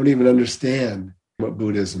 we don't even understand what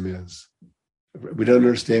Buddhism is. We don't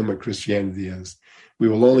understand what Christianity is. We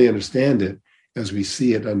will only understand it as we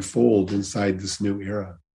see it unfold inside this new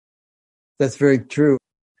era. That's very true.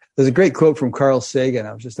 There's a great quote from Carl Sagan.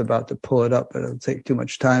 I was just about to pull it up, but it'll take too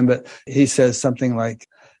much time. But he says something like,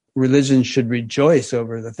 religion should rejoice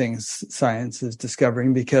over the things science is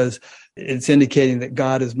discovering because it's indicating that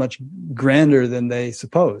God is much grander than they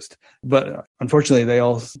supposed. But unfortunately, they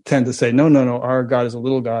all tend to say, no, our God is a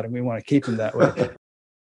little God and we want to keep him that way.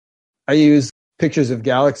 I use pictures of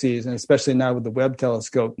galaxies, and especially now with the Webb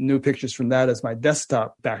telescope, new pictures from that as my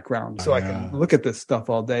desktop background. So I can look at this stuff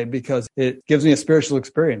all day because it gives me a spiritual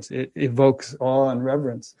experience. It evokes awe and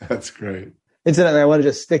reverence. That's great. Incidentally, I want to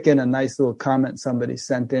just stick in a nice little comment somebody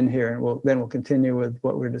sent in here, and we'll continue with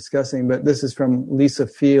what we're discussing. But this is from Lisa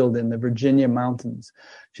Field in the Virginia mountains.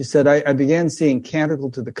 She said, I began seeing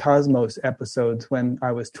Canticle to the Cosmos episodes when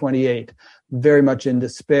I was 28, very much in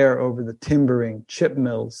despair over the timbering, chip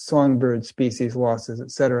mills, songbird species losses,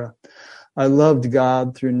 etc. I loved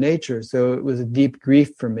God through nature, so it was a deep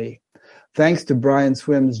grief for me. Thanks to Brian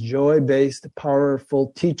Swim's joy-based,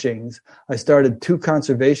 powerful teachings, I started 2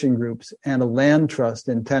 conservation groups and a land trust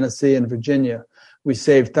in Tennessee and Virginia. We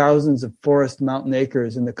saved thousands of forest mountain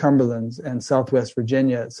acres in the Cumberlands and Southwest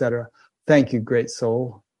Virginia, etc. Thank you, great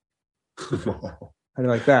soul. How do you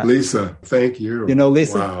like that? Lisa, thank you. You know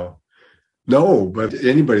Lisa? Wow. No, but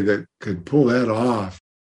anybody that could pull that off.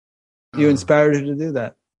 You inspired her to do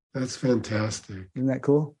that. That's fantastic. Isn't that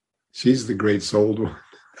cool? She's the great souled one.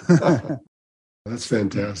 That's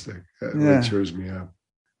fantastic. That really cheers me up.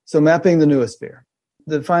 So mapping the noosphere.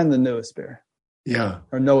 Define the noosphere. Yeah.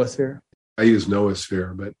 Or noosphere. I use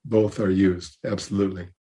noosphere, but both are used. Absolutely.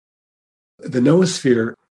 The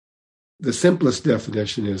noosphere, the simplest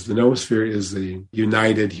definition is the noosphere is the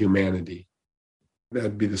united humanity.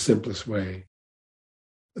 That'd be the simplest way.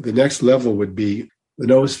 The next level would be the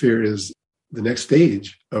noosphere is the next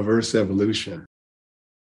stage of Earth's evolution.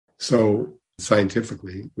 So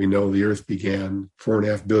scientifically, we know the Earth began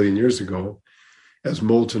 4.5 billion years ago as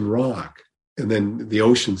molten rock, and then the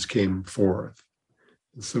oceans came forth.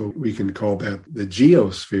 So we can call that the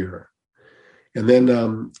geosphere. And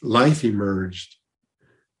then life emerged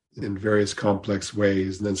in various complex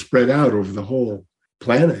ways and then spread out over the whole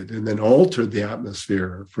planet and then altered the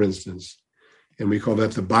atmosphere, for instance. And we call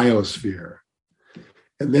that the biosphere.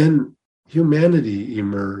 And then humanity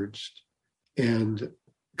emerged, and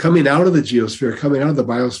coming out of the geosphere, coming out of the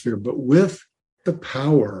biosphere, but with the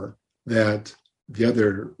power that the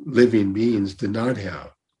other living beings did not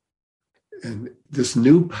have. And this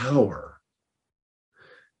new power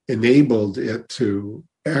enabled it to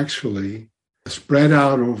actually spread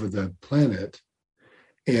out over the planet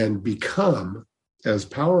and become as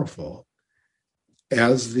powerful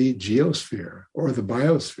as the geosphere or the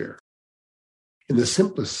biosphere. In the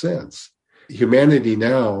simplest sense, humanity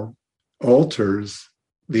now alters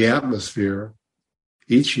the atmosphere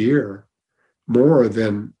each year more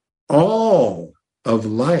than all of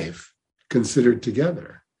life considered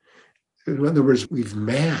together. In other words, we've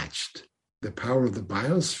matched the power of the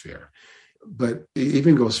biosphere, but it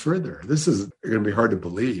even goes further. This is going to be hard to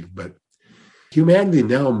believe, but humanity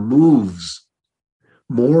now moves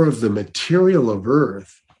more of the material of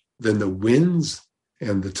Earth than the winds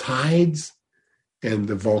and the tides and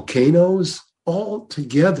the volcanoes all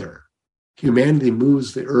together. Humanity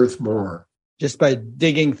moves the Earth more. Just by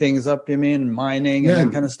digging things up, you mean, mining and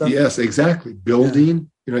that kind of stuff? Yes, exactly.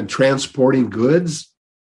 Building, and transporting goods.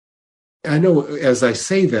 I know as I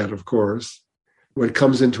say that, of course, what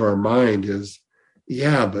comes into our mind is,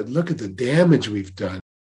 but look at the damage we've done.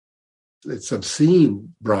 It's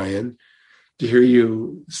obscene, Brian, to hear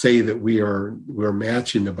you say that we're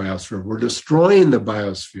matching the biosphere. We're destroying the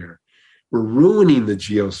biosphere. We're ruining the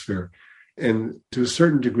geosphere. And to a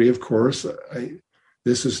certain degree, of course,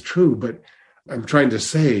 this is true, but I'm trying to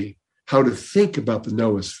say how to think about the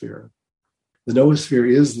noosphere. The noosphere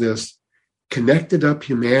is this connected up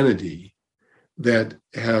humanity that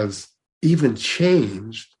has even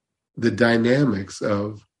changed the dynamics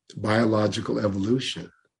of biological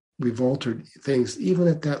evolution. We've altered things even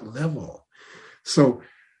at that level. So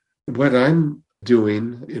what I'm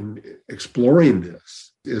doing in exploring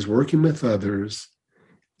this is working with others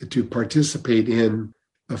to participate in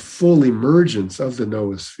a full emergence of the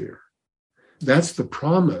noosphere. That's the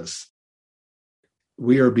promise.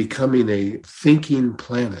 We are becoming a thinking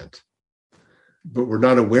planet, but we're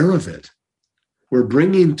not aware of it. We're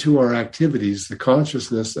bringing to our activities the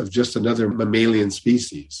consciousness of just another mammalian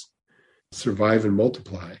species, survive and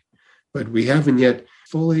multiply. But we haven't yet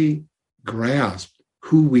fully grasped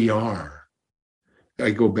who we are.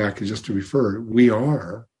 I go back and just to refer, we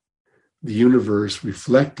are the universe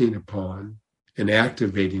reflecting upon and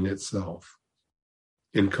activating itself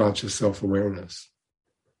in conscious self-awareness.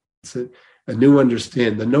 It's a new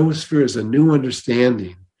understanding. The noosphere is a new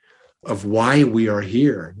understanding of why we are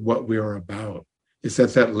here, what we are about. It's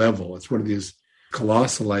at that level. It's one of these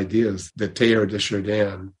colossal ideas that Teilhard de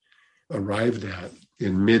Chardin arrived at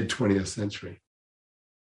in mid-20th century.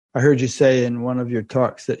 I heard you say in one of your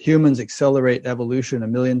talks that humans accelerate evolution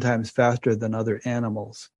 1,000,000 times faster than other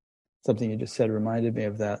animals. Something you just said reminded me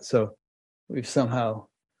of that. So we've somehow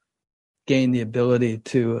gained the ability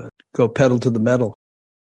to go pedal to the metal.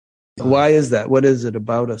 Why is that? What is it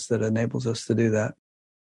about us that enables us to do that?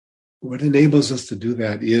 What enables us to do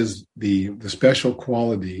that is the special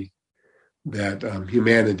quality that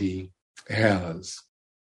humanity has.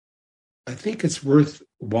 I think it's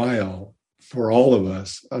worthwhile for all of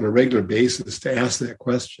us on a regular basis to ask that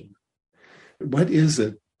question. What is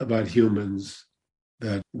it about humans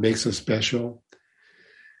that makes us special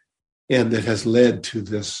and that has led to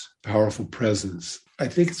this powerful presence? I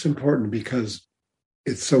think it's important because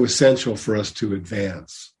it's so essential for us to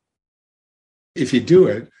advance. If you do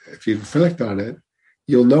it, if you reflect on it,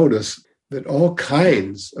 you'll notice that all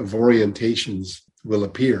kinds of orientations will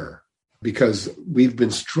appear because we've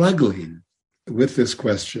been struggling with this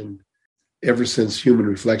question ever since human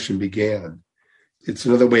reflection began. It's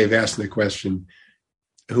another way of asking the question,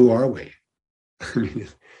 who are we? I mean,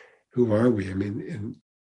 who are we? I mean, and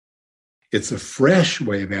it's a fresh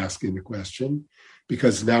way of asking the question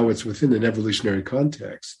because now it's within an evolutionary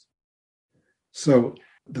context. So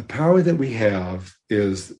the power that we have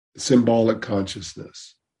is symbolic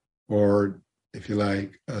consciousness, or if you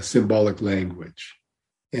like, a symbolic language.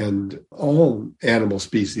 And all animal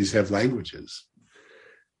species have languages.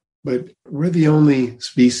 But we're the only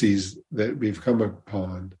species that we've come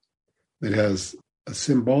upon that has a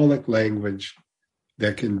symbolic language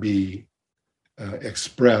that can be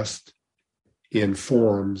expressed in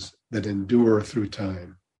forms that endure through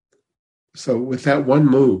time. So with that one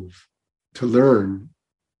move, to learn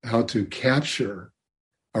how to capture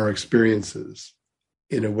our experiences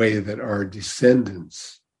in a way that our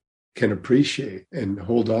descendants can appreciate and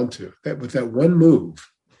hold on to. That with that one move,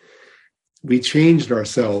 we changed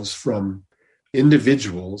ourselves from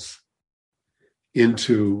individuals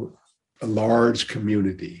into a large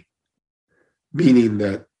community, meaning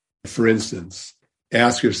that, for instance,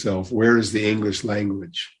 ask yourself, where is the English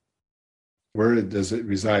language? Where does it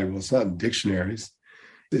reside? Well, it's not in dictionaries.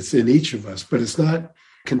 It's in each of us, but it's not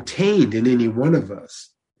contained in any one of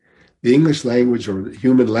us. The English language or the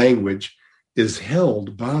human language is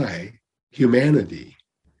held by humanity.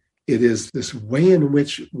 It is this way in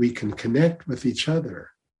which we can connect with each other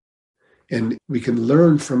and we can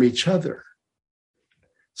learn from each other.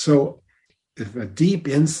 So if a deep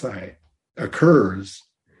insight occurs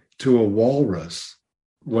to a walrus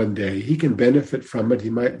one day, he can benefit from it. He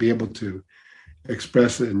might be able to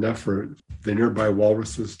express it enough for the nearby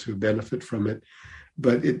walruses to benefit from it.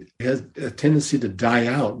 But it has a tendency to die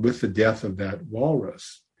out with the death of that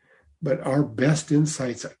walrus. But our best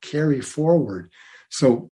insights carry forward.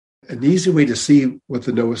 So an easy way to see what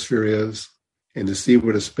the noosphere is and to see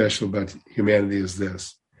what is special about humanity is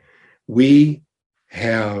this. We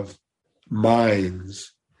have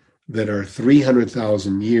minds that are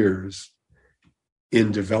 300,000 years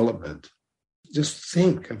in development. Just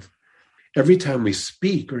think of every time we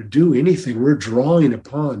speak or do anything, we're drawing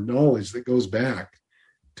upon knowledge that goes back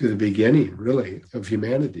to the beginning, really, of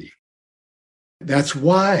humanity. That's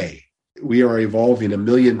why we are evolving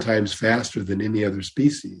 1,000,000 times faster than any other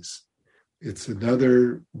species. It's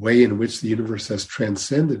another way in which the universe has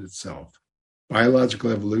transcended itself.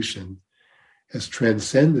 Biological evolution has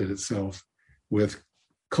transcended itself with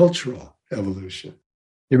cultural evolution.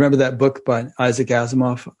 You remember that book by Isaac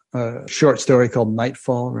Asimov, a short story called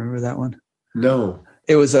Nightfall? Remember that one? No.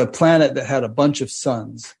 It was a planet that had a bunch of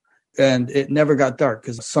suns, and it never got dark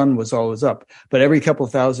because the sun was always up. But every couple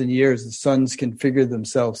of thousand years, the suns configured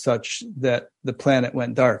themselves such that the planet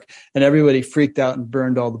went dark. And everybody freaked out and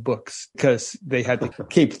burned all the books because they had to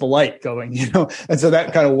keep the light going, you know. And so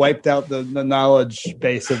that kind of wiped out the knowledge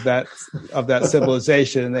base of that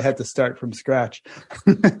civilization, and they had to start from scratch.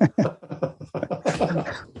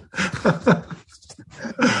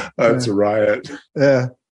 That's a riot. Yeah.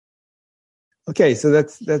 Okay, so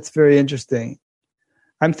that's very interesting.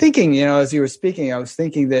 I'm thinking, as you were speaking, I was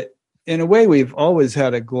thinking that in a way we've always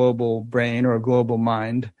had a global brain or a global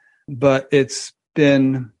mind, but it's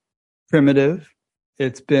been primitive.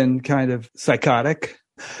 It's been kind of psychotic,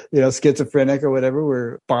 schizophrenic or whatever.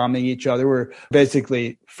 We're bombing each other. We're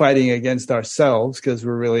basically fighting against ourselves because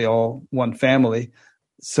we're really all one family.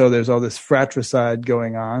 So there's all this fratricide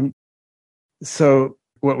going on. So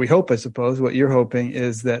what we hope, I suppose, what you're hoping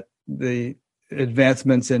is that the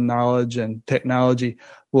advancements in knowledge and technology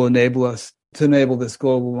will enable this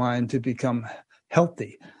global mind to become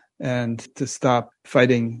healthy and to stop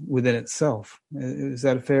fighting within itself. Is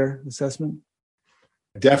that a fair assessment?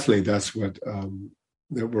 Definitely, that's what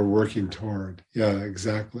that we're working toward. Yeah,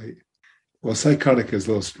 exactly. Well, psychotic is a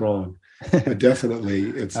little strong, but definitely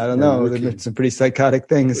it's. I don't know. There's been some pretty psychotic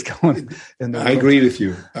things going in the world. I agree with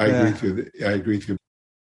you. I agree with you.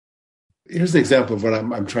 Here's an example of what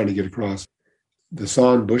I'm trying to get across. The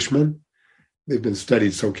San Bushmen, they've been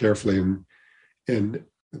studied so carefully, and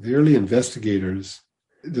the early investigators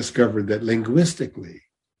discovered that linguistically,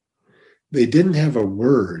 they didn't have a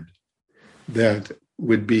word that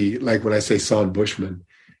would be, like when I say San Bushmen,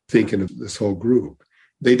 thinking of this whole group,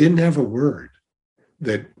 they didn't have a word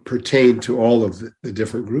that pertained to all of the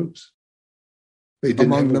different groups. They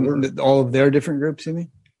didn't have a word. All of their different groups, you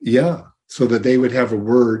mean? Yeah, so that they would have a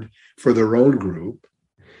word for their own group,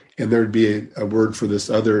 and there'd be a word for this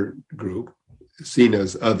other group, seen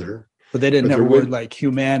as other. But they didn't have a word like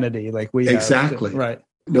humanity, like we exactly. have. Right.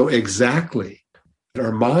 No, exactly.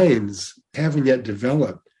 Our minds haven't yet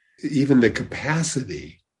developed even the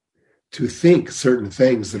capacity to think certain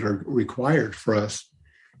things that are required for us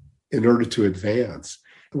in order to advance.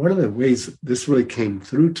 One of the ways this really came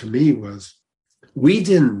through to me was we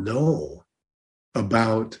didn't know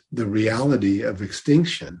about the reality of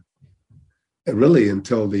extinction really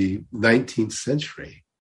until the 19th century.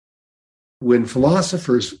 When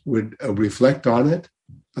philosophers would reflect on it,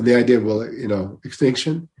 on the idea of,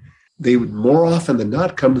 extinction, they would more often than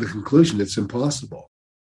not come to the conclusion it's impossible.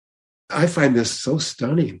 I find this so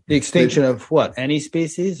stunning. The extinction of what? Any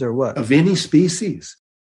species or what? Of any species.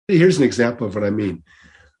 Here's an example of what I mean.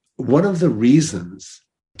 One of the reasons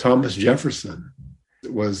Thomas Jefferson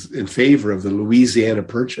was in favor of the Louisiana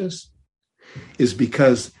Purchase is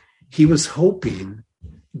because he was hoping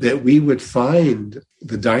that we would find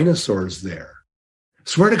the dinosaurs there.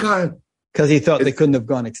 Swear to God. Because he thought they couldn't have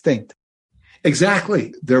gone extinct.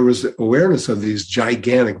 Exactly. There was awareness of these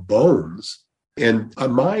gigantic bones. And a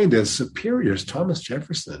mind as superior as Thomas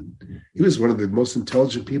Jefferson, he was one of the most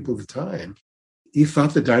intelligent people of the time. He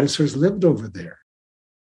thought the dinosaurs lived over there.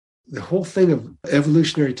 The whole thing of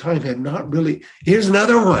evolutionary time had not really... Here's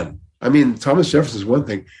another one. I mean, Thomas Jefferson is one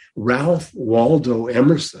thing. Ralph Waldo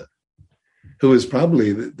Emerson, who is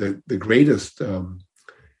probably the greatest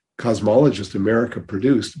cosmologist America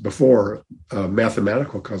produced before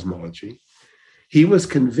mathematical cosmology, he was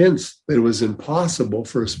convinced that it was impossible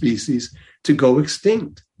for a species to go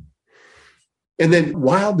extinct. And then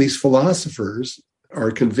while these philosophers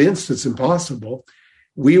are convinced it's impossible,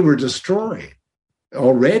 we were destroying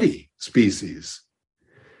already species.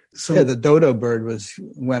 So yeah, the dodo bird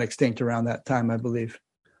went extinct around that time, I believe,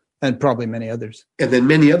 and probably many others. And then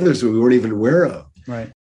many others that we weren't even aware of.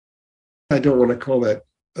 Right. I don't want to call that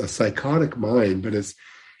a psychotic mind, but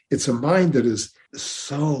it's a mind that is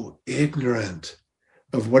so ignorant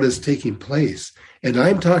of what is taking place. And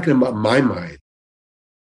I'm talking about my mind.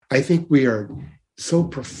 I think we are so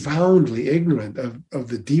profoundly ignorant of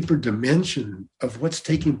the deeper dimension of what's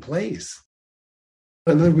taking place.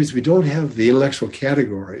 In other words, we don't have the intellectual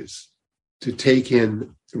categories to take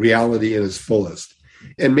in reality in its fullest.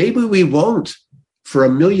 And maybe we won't for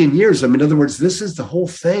 1,000,000 years. I mean, in other words, this is the whole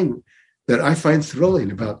thing that I find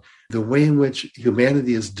thrilling about the way in which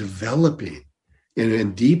humanity is developing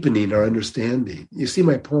and deepening our understanding. You see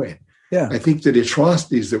my point? Yeah. I think that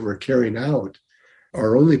atrocities that we're carrying out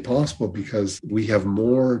are only possible because we have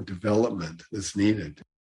more development that's needed.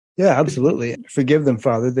 Yeah, absolutely. Forgive them,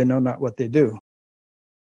 Father. They know not what they do.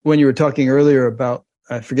 When you were talking earlier about,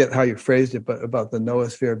 I forget how you phrased it, but about the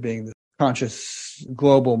noosphere being the conscious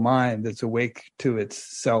global mind that's awake to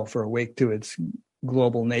itself or awake to its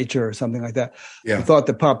global nature or something like that. Yeah. The thought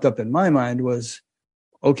that popped up in my mind was,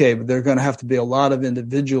 okay, but there are going to have to be a lot of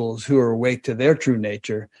individuals who are awake to their true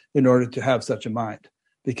nature in order to have such a mind.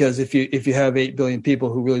 Because if you have 8 billion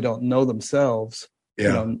people who really don't know themselves,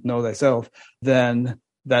 know thyself, then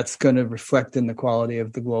that's going to reflect in the quality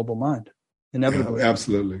of the global mind, inevitably. Yeah,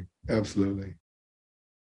 absolutely.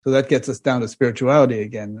 So that gets us down to spirituality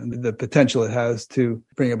again, and the potential it has to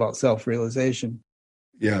bring about self-realization.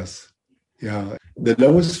 Yes. Yeah. The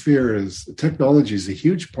noosphere technology is a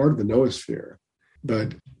huge part of the noosphere,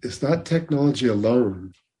 but it's not technology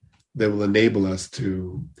alone that will enable us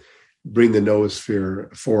to bring the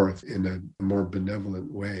noosphere forth in a more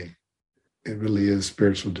benevolent way. It really is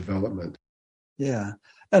spiritual development. Yeah.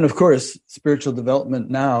 And of course, spiritual development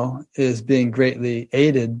now is being greatly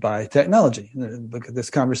aided by technology. Look at this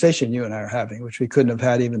conversation you and I are having, which we couldn't have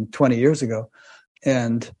had even 20 years ago.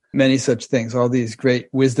 And many such things, all these great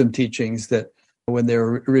wisdom teachings that when they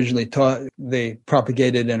were originally taught, they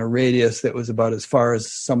propagated in a radius that was about as far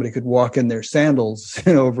as somebody could walk in their sandals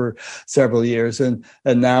over several years. And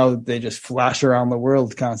now they just flash around the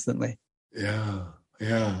world constantly. Yeah.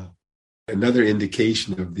 Another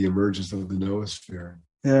indication of the emergence of the noosphere.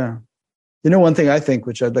 Yeah. One thing I think,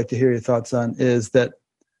 which I'd like to hear your thoughts on, is that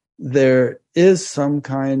there is some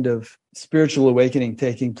kind of spiritual awakening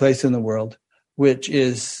taking place in the world, which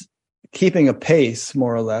is keeping a pace,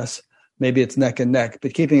 more or less. Maybe it's neck and neck,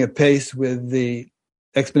 but keeping a pace with the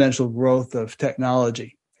exponential growth of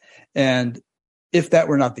technology. And if that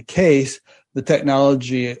were not the case, the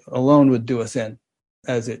technology alone would do us in,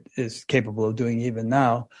 as it is capable of doing even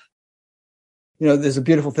now. There's a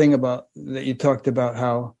beautiful thing about that you talked about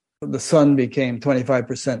how the sun became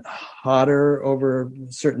 25% hotter over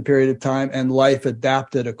a certain period of time, and life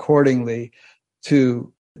adapted accordingly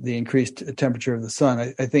to the increased temperature of the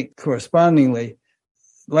sun. I think correspondingly,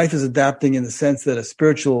 life is adapting in the sense that a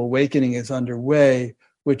spiritual awakening is underway,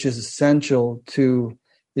 which is essential to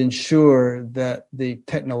ensure that the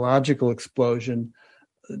technological explosion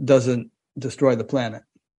doesn't destroy the planet.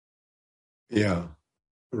 Yeah,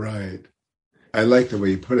 right. I like the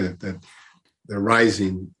way you put it, that they're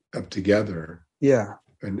rising up together. Yeah.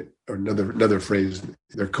 Or another phrase,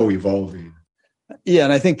 they're co-evolving. Yeah,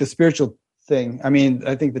 and I think the spiritual thing,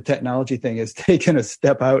 I think the technology thing has taken a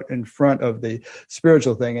step out in front of the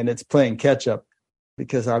spiritual thing, and it's playing catch up,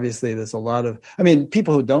 because obviously there's a lot of,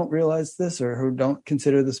 people who don't realize this or who don't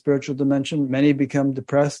consider the spiritual dimension, many become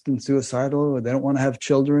depressed and suicidal, or they don't want to have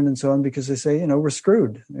children and so on, because they say, we're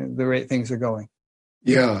screwed the way things are going.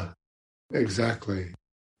 Yeah. Exactly.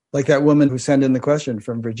 Like that woman who sent in the question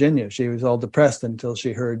from Virginia. She was all depressed until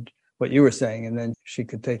she heard what you were saying, and then she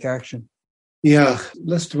could take action. Yeah,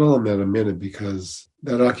 let's dwell on that a minute, because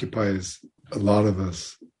that occupies a lot of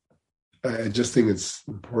us. I just think it's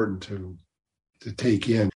important to take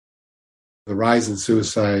in the rise in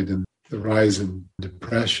suicide and the rise in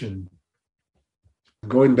depression.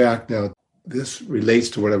 Going back now, this relates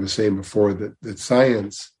to what I was saying before, that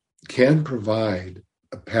science can provide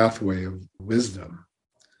a pathway of wisdom.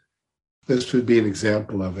 This would be an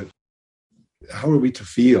example of it. How are we to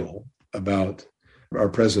feel about our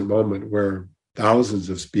present moment, where thousands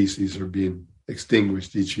of species are being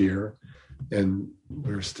extinguished each year, and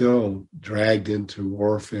we're still dragged into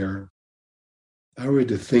warfare? How are we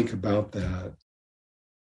to think about that?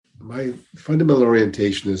 My fundamental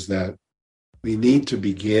orientation is that we need to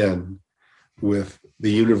begin with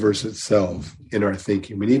the universe itself in our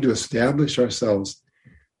thinking. We need to establish ourselves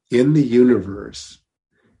in the universe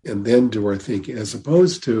and then do our thinking, as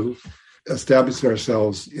opposed to establishing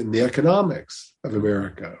ourselves in the economics of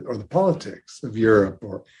America or the politics of Europe,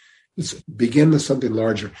 or let's begin with something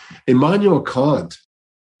larger. Immanuel Kant,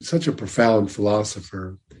 such a profound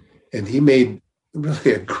philosopher, and he made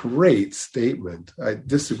really a great statement. I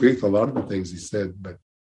disagree with a lot of the things he said, but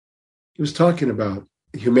he was talking about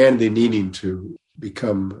humanity needing to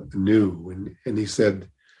become new. And he said,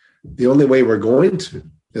 the only way we're going to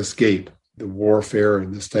escape the warfare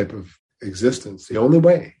and this type of existence, the only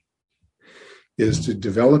way is to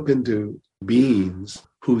develop into beings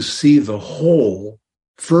who see the whole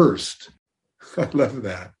first. I love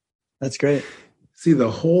that. That's great. See the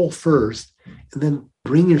whole first, and then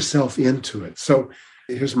bring yourself into it. So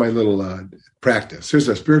here's my little practice. Here's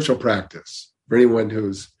a spiritual practice for anyone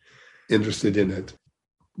who's interested in it.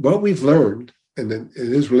 What we've learned, and it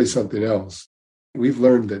is really something else, we've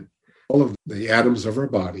learned that all of the atoms of our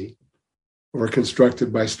body were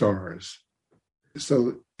constructed by stars.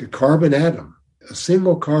 So the carbon atom, a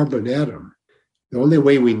single carbon atom, the only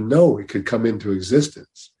way we know it could come into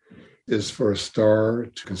existence is for a star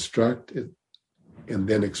to construct it and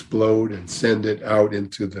then explode and send it out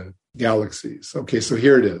into the galaxies. Okay, so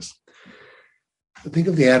here it is. Think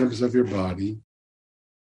of the atoms of your body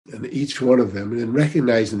and each one of them, and then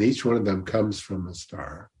recognizing each one of them comes from a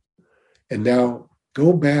star. And now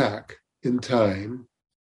go back in time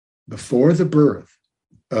before the birth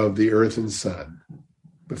of the earth and sun,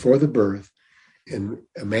 before the birth, and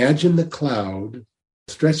imagine the cloud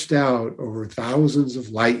stretched out over thousands of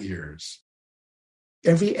light years.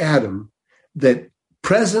 Every atom that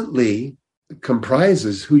presently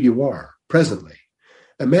comprises who you are, presently.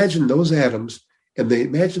 Imagine those atoms, and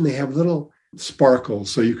they have little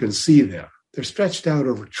sparkles so you can see them. They're stretched out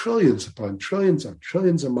over trillions upon trillions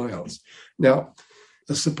of miles. Now,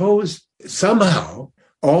 suppose somehow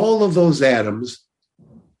all of those atoms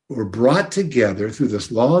were brought together through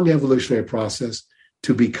this long evolutionary process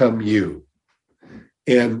to become you.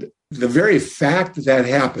 And the very fact that that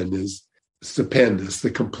happened is stupendous.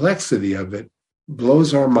 The complexity of it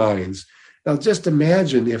blows our minds. Now, just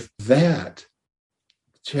imagine if that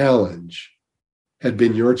challenge had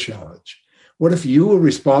been your challenge. What if you were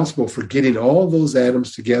responsible for getting all those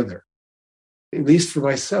atoms together? At least for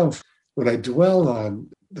myself, when I dwell on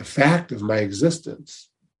the fact of my existence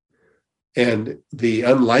and the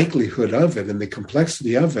unlikelihood of it and the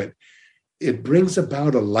complexity of it, it brings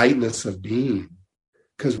about a lightness of being,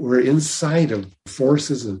 because we're inside of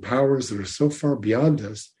forces and powers that are so far beyond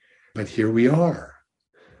us, but here we are.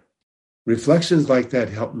 Reflections like that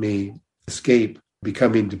help me escape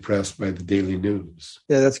becoming depressed by the daily news.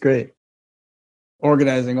 Yeah, that's great.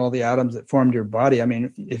 Organizing all the atoms that formed your body. I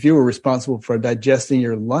mean, if you were responsible for digesting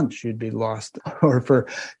your lunch, you'd be lost, or for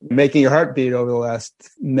making your heart beat over the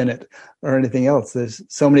last minute or anything else. There's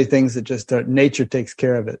so many things that just nature takes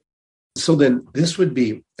care of it. So then this would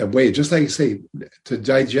be a way, just like you say, to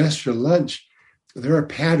digest your lunch. There are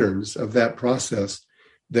patterns of that process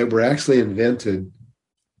that were actually invented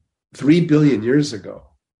 3 billion years ago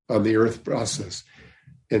on the Earth process.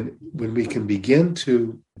 And when we can begin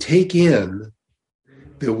to take in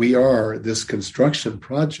that we are this construction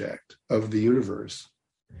project of the universe,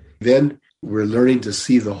 then we're learning to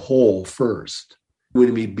see the whole first.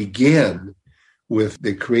 When we begin with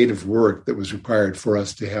the creative work that was required for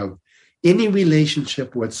us to have any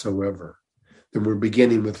relationship whatsoever, then we're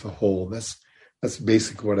beginning with the whole. That's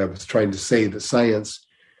basically what I was trying to say, that science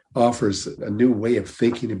offers a new way of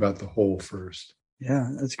thinking about the whole first.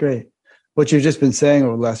 Yeah, that's great. What you've just been saying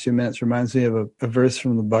over the last few minutes reminds me of a verse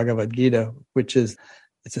from the Bhagavad Gita, which is,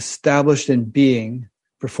 it's established in being,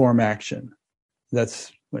 perform action.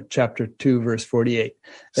 That's chapter 2, verse 48.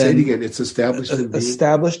 Say it again. It's established in being.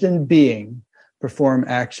 Established in being, perform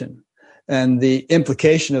action. And the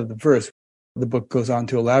implication of the verse, the book goes on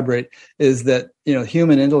to elaborate, is that,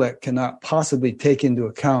 human intellect cannot possibly take into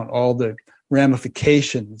account all the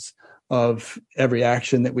ramifications of every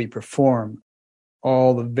action that we perform,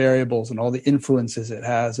 all the variables and all the influences it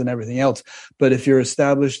has and everything else. But if you're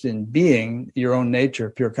established in being, your own nature,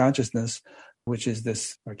 pure consciousness, which is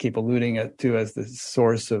this, I keep alluding to as the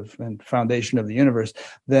source of and foundation of the universe,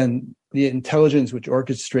 then the intelligence which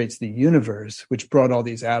orchestrates the universe, which brought all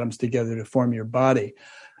these atoms together to form your body,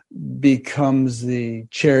 becomes the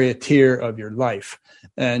charioteer of your life.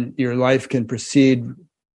 And your life can proceed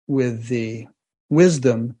with the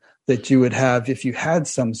wisdom that you would have if you had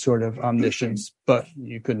some sort of omniscience, but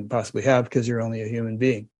you couldn't possibly have because you're only a human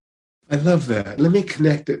being. I love that. Let me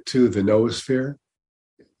connect it to the noosphere.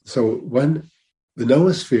 So the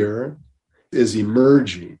noosphere is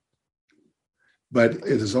emerging, but it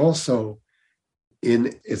is also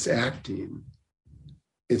in its acting.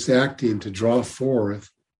 It's acting to draw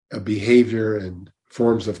forth a behavior and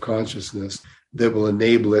forms of consciousness that will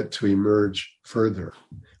enable it to emerge further.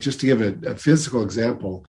 Just to give a physical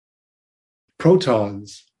example,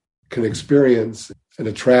 protons can experience an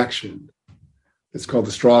attraction. It's called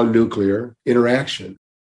the strong nuclear interaction.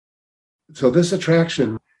 So this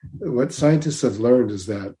attraction, what scientists have learned is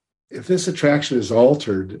that if this attraction is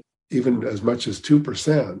altered even as much as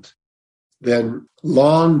 2%, then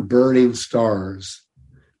long burning stars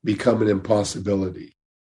become an impossibility.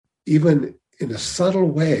 Even in a subtle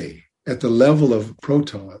way, at the level of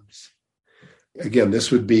protons. Again, this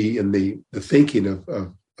would be in the thinking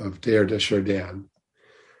of Teilhard de Chardin.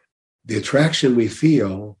 The attraction we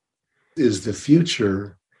feel is the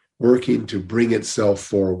future working to bring itself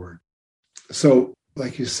forward. So,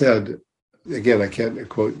 like you said, again, I can't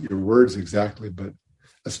quote your words exactly, but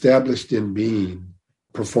established in being,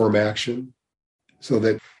 perform action. So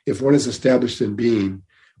that if one is established in being,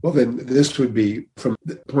 well, then this would be from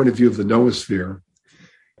the point of view of the noosphere.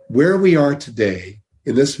 Where we are today,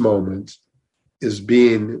 in this moment, is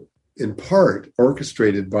being in part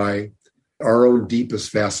orchestrated by our own deepest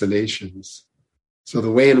fascinations. So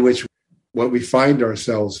the way in which what we find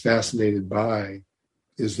ourselves fascinated by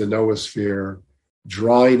is the noosphere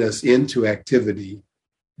drawing us into activity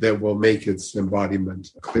that will make its embodiment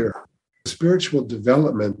clear. Spiritual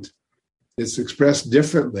development is expressed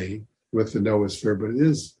differently with the noosphere, but it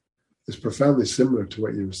is profoundly similar to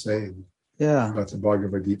what you were saying. Yeah. About the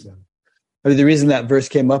Bhagavad Gita. I mean, the reason that verse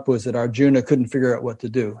came up was that Arjuna couldn't figure out what to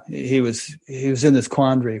do. He was in this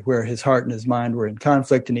quandary where his heart and his mind were in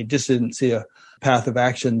conflict, and he just didn't see a path of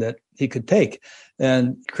action that he could take.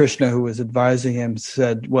 And Krishna, who was advising him,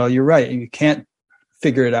 said, well, you're right. You can't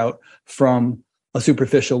figure it out from a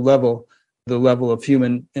superficial level, the level of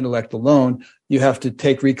human intellect alone. You have to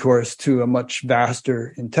take recourse to a much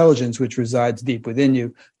vaster intelligence, which resides deep within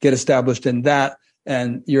you, get established in that,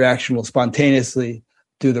 and your action will spontaneously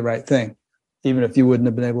do the right thing, even if you wouldn't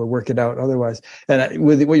have been able to work it out otherwise. And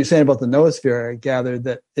with what you're saying about the noosphere, I gather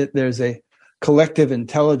that there's a collective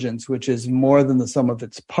intelligence which is more than the sum of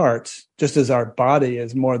its parts, just as our body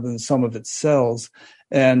is more than the sum of its cells,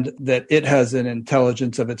 and that it has an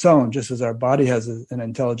intelligence of its own, just as our body has an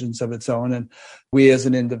intelligence of its own. And we as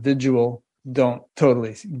an individual don't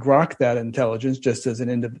totally grok that intelligence, just as an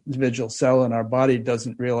individual cell in our body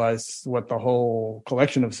doesn't realize what the whole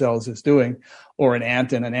collection of cells is doing, or an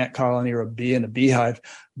ant in an ant colony, or a bee in a beehive.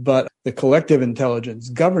 But the collective intelligence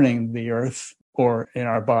governing the earth, or in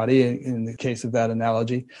our body, in the case of that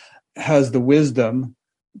analogy, has the wisdom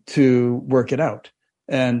to work it out.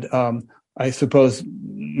 And I suppose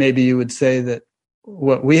maybe you would say that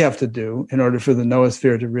what we have to do in order for the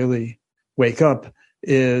noosphere to really wake up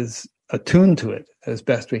is attune to it as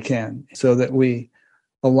best we can, so that we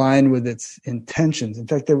align with its intentions. In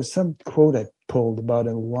fact, there was some quote I pulled about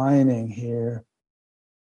aligning here.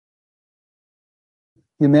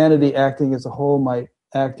 Humanity acting as a whole might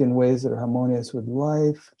act in ways that are harmonious with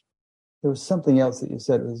life. There was something else that you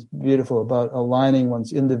said was beautiful about aligning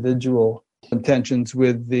one's individual intentions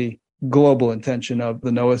with the global intention of the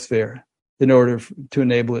noosphere in order to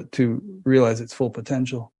enable it to realize its full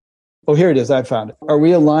potential. Oh, here it is. I found it. Are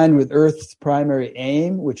we aligned with Earth's primary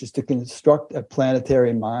aim, which is to construct a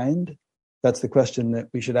planetary mind? That's the question that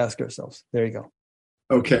we should ask ourselves. There you go.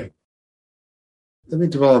 Okay. Let me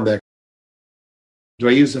dwell on that. Do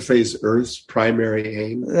I use the phrase Earth's primary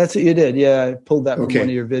aim? That's what you did. Yeah, I pulled that from one of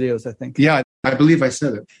your videos, I think. Yeah, I believe I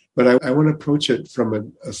said it. But I want to approach it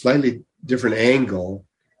from a slightly different angle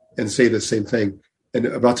and say the same thing. And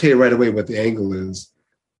I'll tell you right away what the angle is.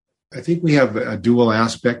 I think we have a dual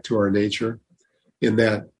aspect to our nature, in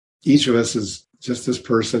that each of us is just this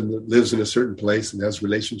person that lives in a certain place and has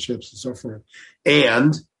relationships and so forth.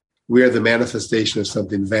 And we are the manifestation of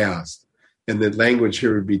something vast. And the language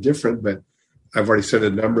here would be different, but I've already said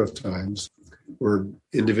it a number of times. We're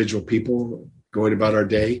individual people going about our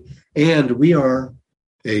day, and we are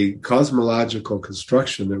a cosmological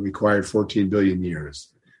construction that required 14 billion years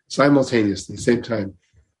simultaneously, same time.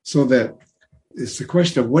 So that it's the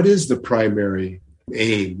question of what is the primary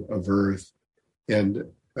aim of Earth, and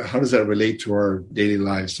how does that relate to our daily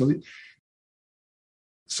lives?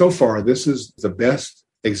 So far, this is the best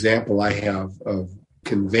example I have of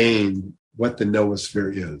conveying what the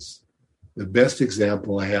noosphere is. The best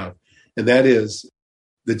example I have, and that is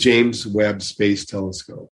the James Webb Space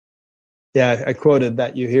Telescope. Yeah, I quoted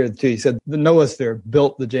that you hear too. You said the noosphere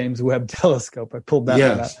built the James Webb Telescope. I pulled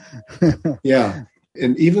that one out. Yeah.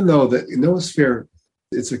 And even though the noosphere,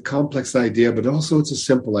 it's a complex idea, but also it's a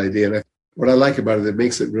simple idea. And what I like about it, it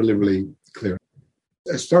makes it really, really clear.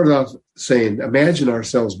 I started off saying, imagine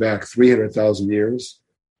ourselves back 300,000 years.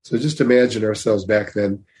 So just imagine ourselves back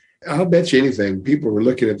then. I'll bet you anything, people were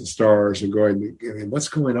looking at the stars and going, what's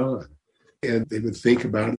going on? And they would think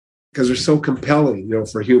about it because they're so compelling,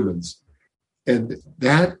 for humans. And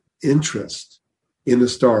that interest in the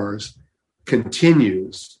stars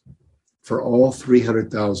continues for all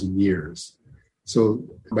 300,000 years. So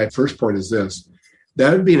my first point is this.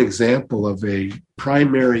 That would be an example of a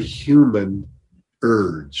primary human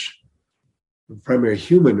urge. The primary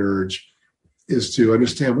human urge is to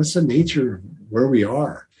understand what's the nature of where we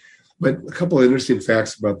are. But a couple of interesting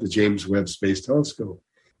facts about the James Webb Space Telescope.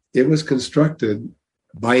 It was constructed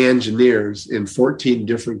by engineers in 14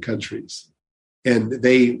 different countries. And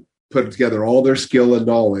they put together all their skill and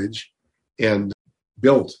knowledge and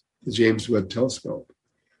built the James Webb Telescope.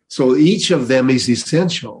 So each of them is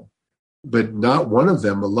essential, but not one of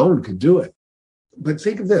them alone could do it. But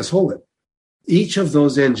think of this, hold it. Each of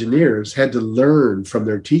those engineers had to learn from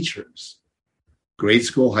their teachers, grade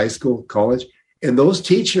school, high school, college, and those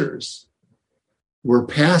teachers were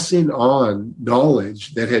passing on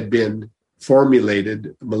knowledge that had been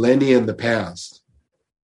formulated millennia in the past.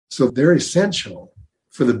 So they're essential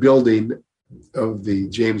for the building of the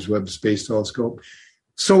James Webb Space Telescope.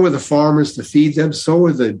 So were the farmers to feed them. So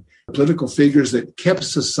were the political figures that kept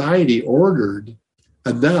society ordered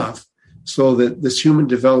enough so that this human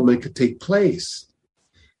development could take place.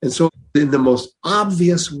 And so in the most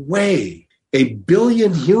obvious way, 1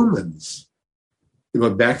 billion humans,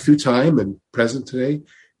 back through time and present today,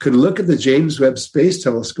 could look at the James Webb Space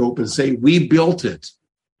Telescope and say, we built it.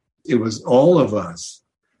 It was all of us,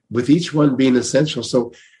 with each one being essential.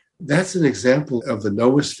 So That's an example of the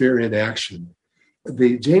noosphere in action.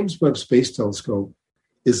 The James Webb Space Telescope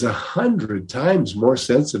is 100 times more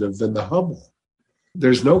sensitive than the Hubble.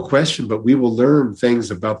 There's no question, but we will learn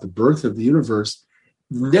things about the birth of the universe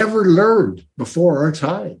never learned before our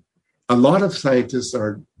time. A lot of scientists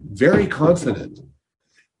are very confident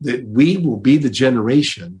that we will be the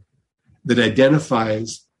generation that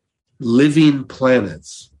identifies living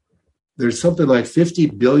planets. There's something like 50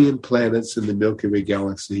 billion planets in the Milky Way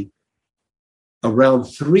galaxy. Around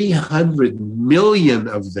 300 million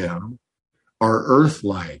of them are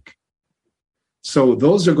Earth-like. So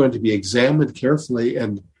those are going to be examined carefully,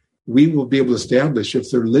 and we will be able to establish if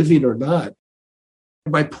they're living or not.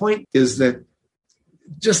 My point is that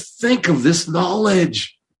just think of this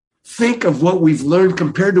knowledge. Think of what we've learned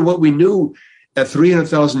compared to what we knew at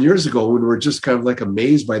 300,000 years ago when we were just kind of like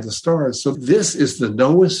amazed by the stars. So this is the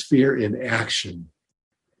noosphere in action.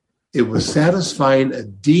 It was satisfying a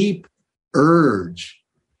deep urge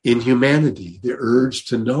in humanity, the urge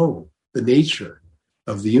to know the nature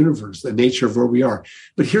of the universe, the nature of where we are.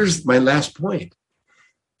 But here's my last point.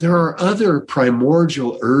 There are other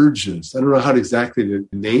primordial urges. I don't know how exactly to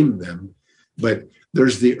name them, but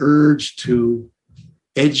there's the urge to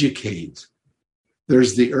educate.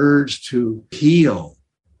 There's the urge to heal.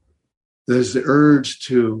 There's the urge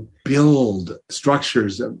to build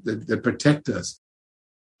structures that protect us.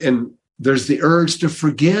 And there's the urge to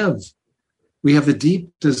forgive. We have the deep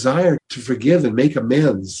desire to forgive and make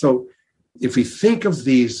amends. So if we think of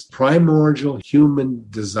these primordial human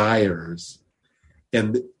desires,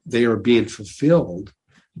 and they are being fulfilled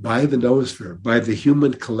by the noosphere, by the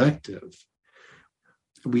human collective,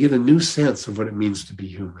 we get a new sense of what it means to be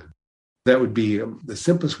human. That would be the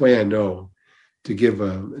simplest way I know to give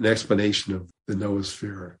an explanation of the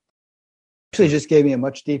noosphere. Actually just gave me a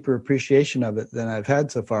much deeper appreciation of it than I've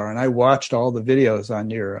had so far. And I watched all the videos on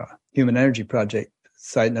your Human Energy Project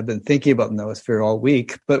site, and I've been thinking about the noosphere all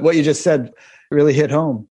week. But what you just said really hit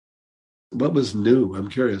home. What was new? I'm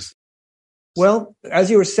curious. Well,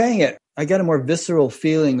 as you were saying it, I got a more visceral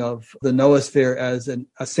feeling of the noosphere as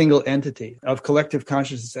a single entity, of collective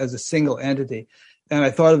consciousness as a single entity. And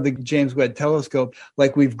I thought of the James Webb Telescope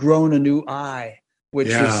like we've grown a new eye, which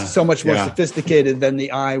is so much more sophisticated than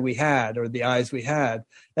the eye we had or the eyes we had.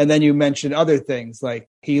 And then you mentioned other things like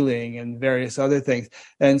healing and various other things.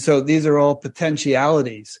 And so these are all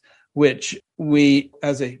potentialities which we,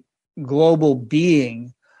 as a global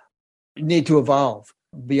being, need to evolve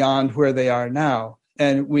beyond where they are now.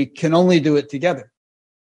 And we can only do it together.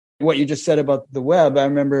 What you just said about the web, I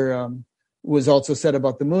remember was also said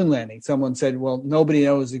about the moon landing. Someone said, well, nobody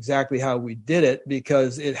knows exactly how we did it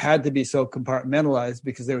because it had to be so compartmentalized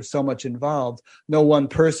because there was so much involved. No one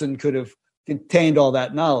person could have contained all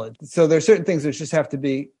that knowledge. So there are certain things that just have to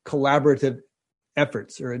be collaborative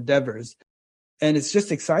efforts or endeavors. And it's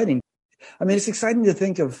just exciting. I mean, it's exciting to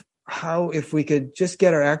think of how if we could just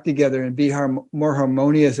get our act together and be more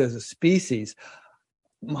harmonious as a species,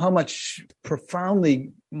 how much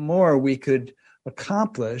profoundly more we could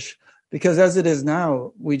accomplish. Because as it is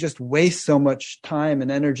now, we just waste so much time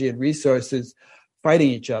and energy and resources fighting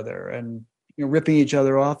each other and ripping each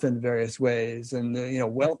other off in various ways, and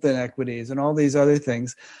wealth inequities and all these other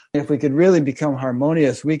things. If we could really become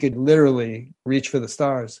harmonious, we could literally reach for the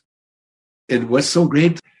stars. And what's so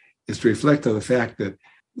great is to reflect on the fact that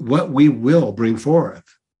what we will bring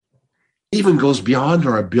forth even goes beyond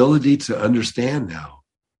our ability to understand now.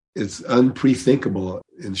 It's unprethinkable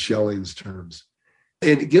in Schelling's terms.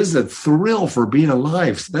 And it gives a thrill for being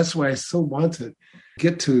alive. So that's why I so want to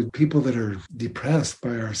get to people that are depressed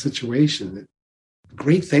by our situation.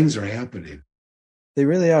 Great things are happening. They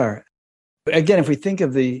really are. But again, if we think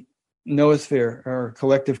of the noosphere or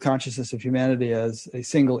collective consciousness of humanity as a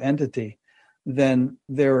single entity, then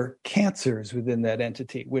there are cancers within that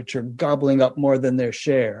entity, which are gobbling up more than their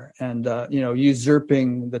share and,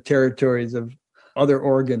 usurping the territories of other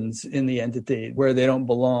organs in the entity where they don't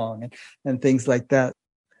belong and things like that.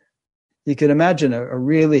 You could imagine a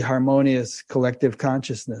really harmonious collective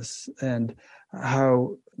consciousness and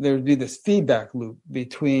how there would be this feedback loop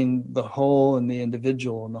between the whole and the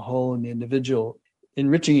individual and the whole and the individual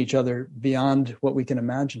enriching each other beyond what we can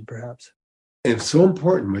imagine, perhaps. And it's so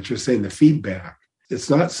important what you're saying, the feedback. It's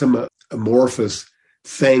not some amorphous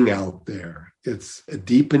thing out there. It's a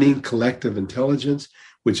deepening collective intelligence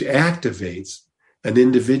which activates an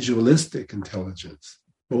individualistic intelligence.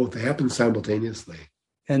 Both happen simultaneously.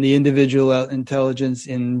 And the individual intelligence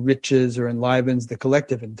enriches or enlivens the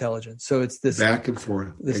collective intelligence. So it's this back and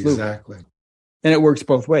forth. Exactly. Loop. And it works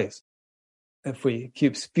both ways. If we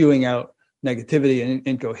keep spewing out negativity and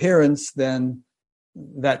incoherence, then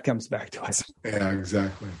that comes back to us. Yeah,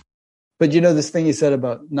 exactly. But this thing you said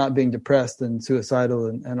about not being depressed and suicidal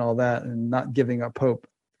and all that and not giving up hope.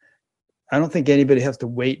 I don't think anybody has to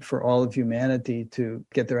wait for all of humanity to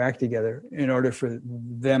get their act together in order for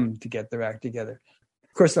them to get their act together.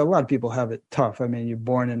 Of course, a lot of people have it tough. I mean, you're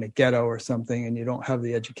born in a ghetto or something and you don't have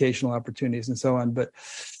the educational opportunities and so on. But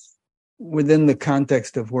within the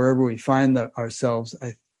context of wherever we find ourselves,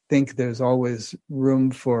 I think there's always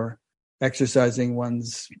room for exercising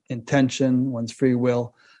one's intention, one's free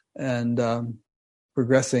will, and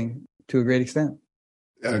progressing to a great extent.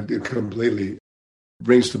 It completely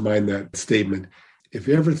brings to mind that statement. If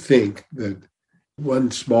you ever think that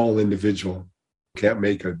one small individual can't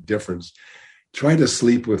make a difference, try to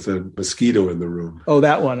sleep with a mosquito in the room. Oh,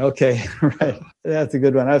 that one. Okay. Right. That's a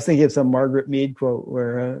good one. I was thinking of some Margaret Mead quote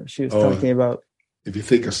where she was talking about, if you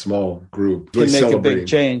think a small group can make a big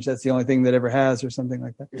change. That's the only thing that ever has, or something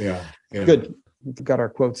like that. Yeah. Good. We've got our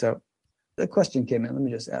quotes out. The question came in. Let me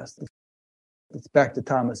just ask. It's back to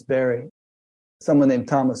Thomas Berry. Someone named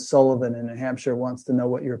Thomas Sullivan in New Hampshire wants to know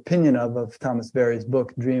what your opinion of Thomas Berry's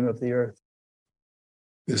book, Dream of the Earth.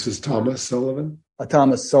 This is Thomas Sullivan?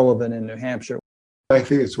 Thomas Sullivan in New Hampshire. I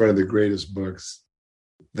think it's one of the greatest books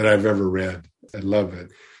that I've ever read. I love it.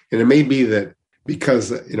 And it may be that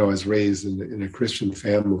because, I was raised in a Christian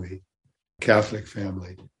family, Catholic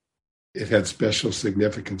family, it had special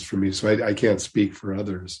significance for me. So I can't speak for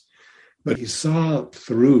others. But he saw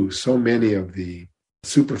through so many of the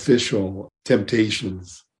superficial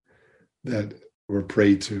temptations that were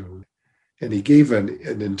prey to. And he gave an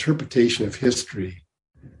interpretation of history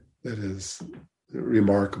that is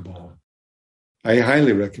remarkable. I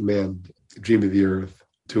highly recommend Dream of the Earth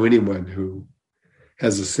to anyone who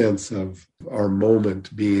has a sense of our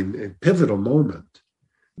moment being a pivotal moment,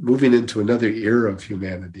 moving into another era of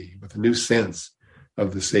humanity with a new sense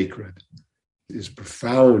of the sacred. Is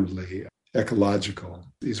profoundly ecological.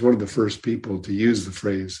 He's one of the first people to use the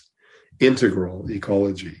phrase integral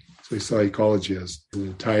ecology. So he saw ecology as an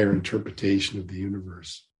entire interpretation of the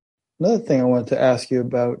universe. Another thing I wanted to ask you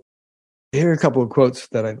about, here are a couple of quotes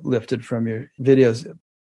that I lifted from your videos.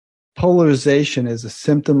 Polarization is a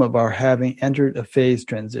symptom of our having entered a phase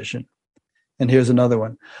transition. And here's another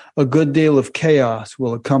one. A good deal of chaos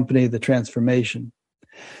will accompany the transformation.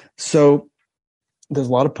 So there's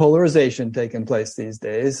a lot of polarization taking place these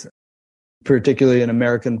days, particularly in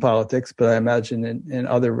American politics, but I imagine in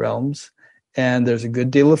other realms. And there's a good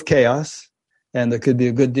deal of chaos, and there could be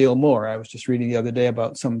a good deal more. I was just reading the other day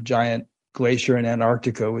about some giant glacier in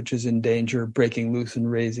Antarctica, which is in danger of breaking loose and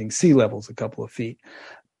raising sea levels a couple of feet.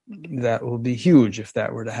 That will be huge if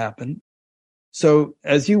that were to happen. So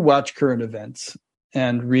as you watch current events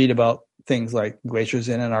and read about things like glaciers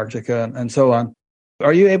in Antarctica and so on,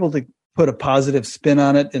 are you able to put a positive spin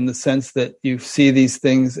on it in the sense that you see these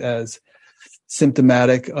things as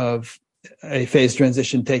symptomatic of a phase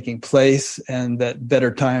transition taking place and that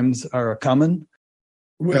better times are coming?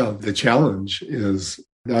 Well, the challenge is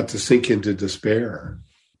not to sink into despair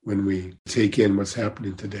when we take in what's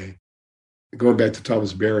happening today. Going back to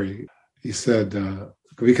Thomas Berry, he said,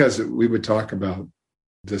 because we would talk about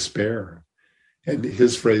despair, and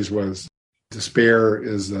his phrase was, despair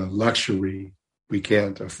is a luxury we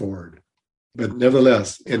can't afford. But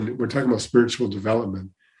nevertheless, and we're talking about spiritual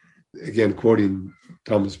development, again, quoting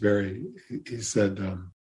Thomas Berry, he said,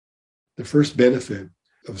 the first benefit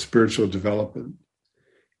of spiritual development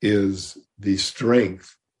is the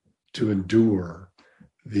strength to endure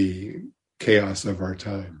the chaos of our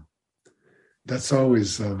time. That's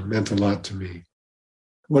always meant a lot to me.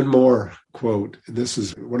 One more quote, and this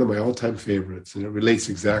is one of my all-time favorites, and it relates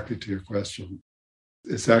exactly to your question.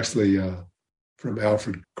 It's actually from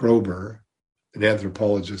Alfred Kroeber, an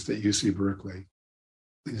anthropologist at UC Berkeley.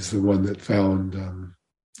 He's the one that found and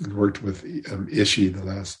worked with Ishi, the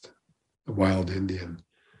last wild Indian.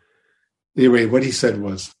 Anyway, what he said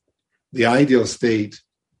was, the ideal state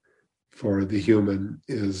for the human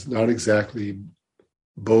is not exactly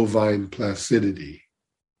bovine placidity.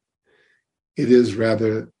 It is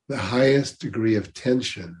rather the highest degree of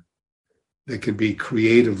tension that can be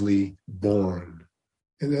creatively born.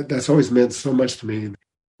 And that's always meant so much to me,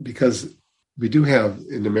 because we do have,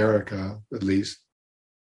 in America at least,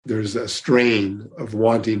 there's a strain of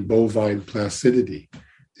wanting bovine placidity.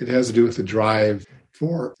 It has to do with the drive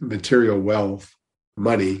for material wealth,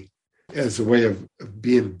 money, as a way of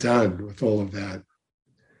being done with all of that,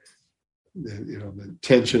 the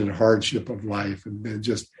tension and hardship of life, and then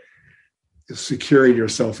just securing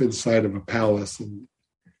yourself inside of a palace and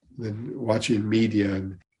then watching media.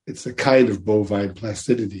 And it's a kind of bovine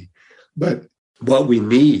placidity. But what we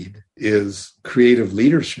need is creative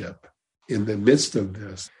leadership in the midst of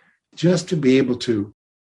this, just to be able to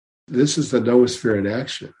This is the noosphere in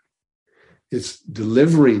action. It's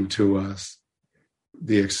delivering to us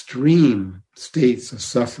the extreme states of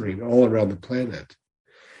suffering all around the planet.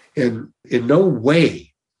 And in no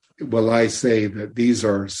way will I say that these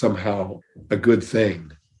are somehow a good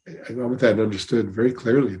thing. I want that understood very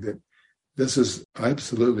clearly, that this is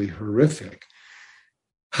absolutely horrific.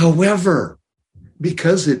 However,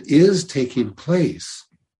 because it is taking place,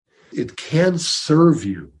 it can serve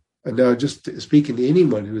you. And now just speaking to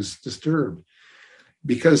anyone who is disturbed,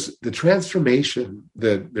 because the transformation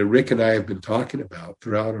that Rick and I have been talking about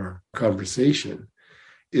throughout our conversation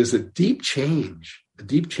is a deep change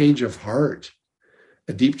of heart,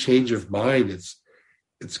 a deep change of mind.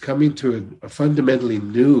 It's coming to a fundamentally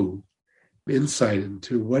new insight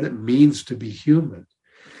into what it means to be human.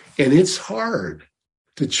 And it's hard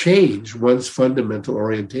to change one's fundamental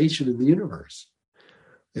orientation in the universe.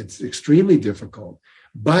 It's extremely difficult.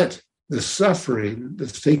 But the suffering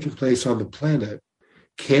that's taking place on the planet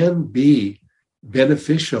can be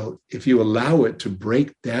beneficial if you allow it to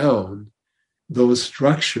break down those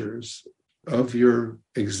structures of your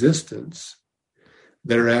existence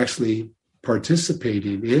that are actually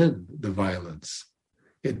participating in the violence.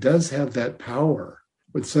 It does have that power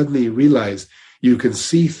when suddenly you realize you can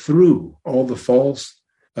see through all the false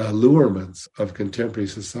allurements of contemporary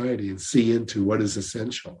society and see into what is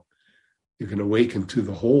essential. You can awaken to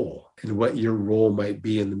the whole and what your role might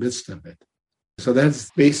be in the midst of it. So that's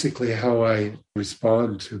basically how I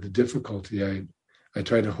respond to the difficulty. I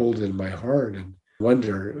try to hold it in my heart and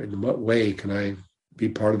wonder, in what way can I be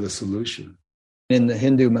part of the solution? In the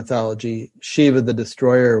Hindu mythology, Shiva the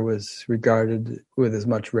destroyer was regarded with as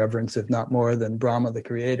much reverence, if not more, than Brahma the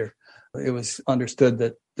creator. It was understood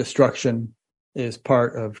that destruction is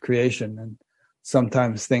part of creation, and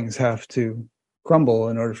sometimes things have to crumble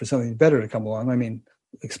in order for something better to come along. I mean,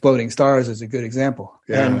 exploding stars is a good example.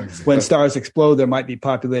 Yeah, and exactly. When stars explode, there might be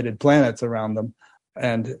populated planets around them,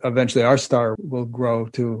 and eventually our star will grow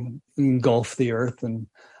to engulf the Earth, and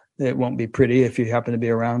it won't be pretty if you happen to be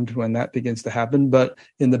around when that begins to happen. But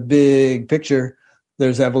in the big picture,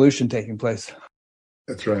 there's evolution taking place.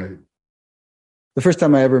 That's right. The first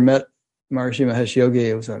time I ever met Maharishi Mahesh Yogi,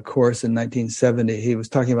 it was a course in 1970. He was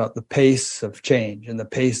talking about the pace of change and the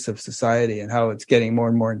pace of society and how it's getting more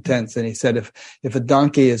and more intense. And he said, if a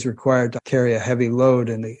donkey is required to carry a heavy load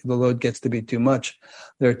and the load gets to be too much,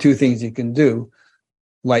 there are two things you can do: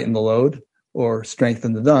 lighten the load or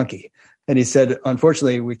strengthen the donkey. And he said,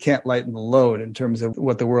 unfortunately, we can't lighten the load in terms of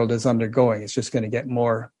what the world is undergoing. It's just going to get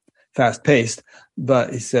more fast-paced.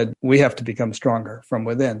 But he said, we have to become stronger from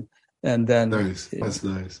within. And then... Nice. That's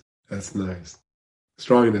nice. That's nice.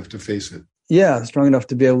 Strong enough to face it. Yeah, strong enough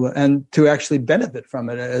to be able to, and to actually benefit from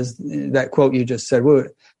it. As that quote you just said,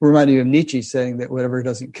 reminded me of Nietzsche saying that whatever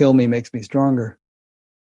doesn't kill me makes me stronger.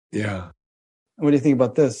 Yeah. What do you think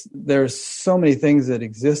about this? There's so many things that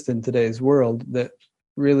exist in today's world that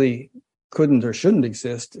really couldn't or shouldn't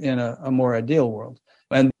exist in a more ideal world.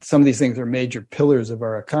 And some of these things are major pillars of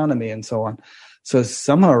our economy and so on. So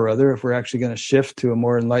somehow or other, if we're actually going to shift to a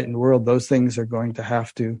more enlightened world, those things are going to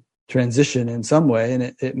have to transition in some way,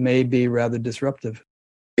 and it may be rather disruptive.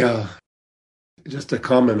 Yeah. Just a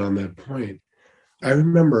comment on that point. I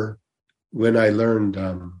remember when I learned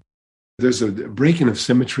there's a breaking of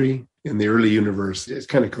symmetry in the early universe. It's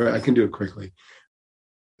kind of, I can do it quickly.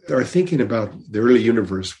 Our thinking about the early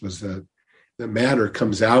universe was that the matter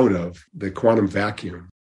comes out of the quantum vacuum.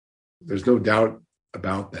 There's no doubt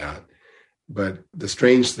about that. But the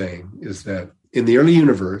strange thing is that in the early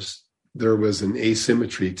universe, there was an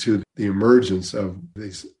asymmetry to the emergence of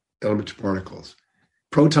these elementary particles.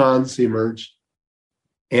 Protons emerged,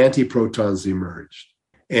 antiprotons emerged.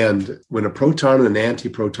 And when a proton and an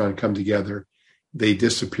antiproton come together, they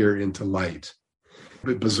disappear into light.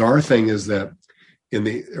 The bizarre thing is that in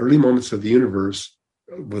the early moments of the universe,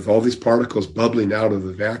 with all these particles bubbling out of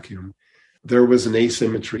the vacuum, there was an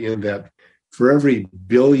asymmetry in that for every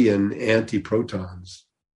billion antiprotons,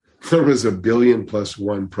 there was a billion plus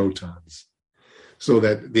one protons. So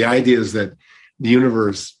that the idea is that the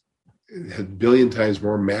universe had a billion times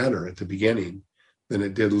more matter at the beginning than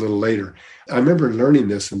it did a little later. I remember learning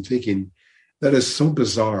this and thinking, that is so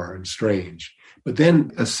bizarre and strange. But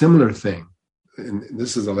then a similar thing, and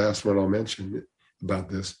this is the last one I'll mention about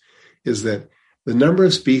this, is that the number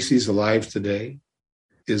of species alive today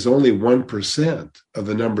is only 1% of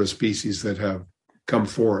the number of species that have come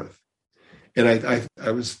forth. And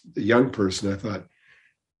I was a young person. I thought,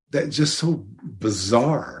 that's just so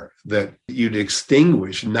bizarre that you'd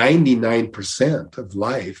extinguish 99% of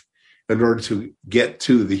life in order to get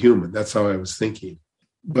to the human. That's how I was thinking.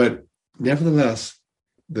 But nevertheless,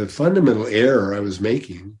 the fundamental error I was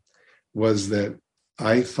making was that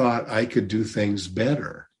I thought I could do things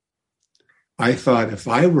better. I thought if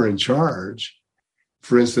I were in charge,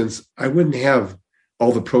 for instance, I wouldn't have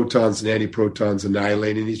all the protons and antiprotons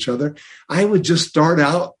annihilating each other. I would just start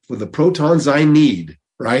out with the protons I need,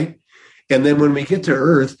 right? And then when we get to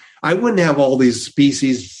Earth, I wouldn't have all these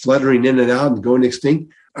species fluttering in and out and going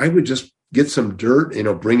extinct. I would just get some dirt,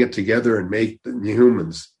 bring it together and make the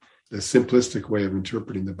humans, the simplistic way of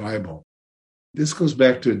interpreting the Bible. This goes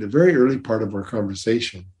back to the very early part of our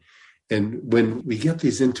conversation. And when we get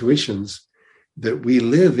these intuitions that we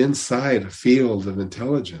live inside a field of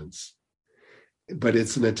intelligence, but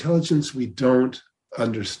it's an intelligence we don't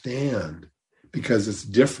understand because it's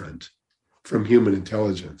different from human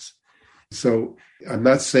intelligence. So I'm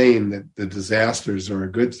not saying that the disasters are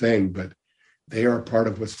a good thing, but they are part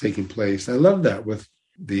of what's taking place. I love that with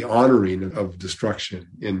the honoring of destruction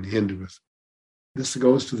in Hinduism. This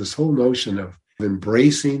goes to this whole notion of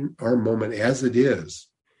embracing our moment as it is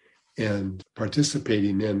and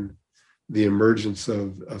participating in the emergence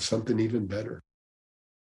of something even better.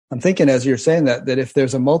 I'm thinking as you're saying that if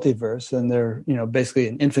there's a multiverse and there, basically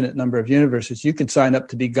an infinite number of universes, you could sign up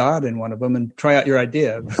to be God in one of them and try out your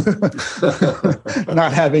idea of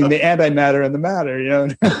not having the antimatter and the matter,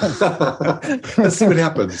 Let's see what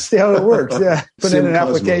happens. See how it works. Yeah. Put in an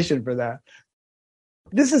application for that.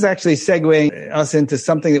 This is actually segueing us into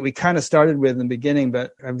something that we kind of started with in the beginning,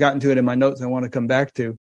 but I've gotten to it in my notes and I want to come back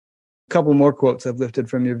to. Couple more quotes I've lifted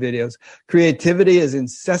from your videos. Creativity is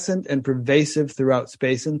incessant and pervasive throughout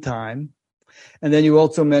space and time. And then you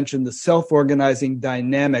also mentioned the self-organizing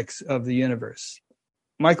dynamics of the universe.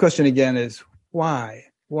 My question again is why?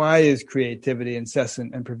 Why is creativity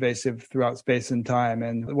incessant and pervasive throughout space and time?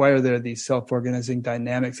 And why are there these self-organizing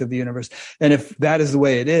dynamics of the universe? And if that is the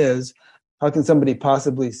way it is, how can somebody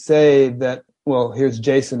possibly say that, well, here's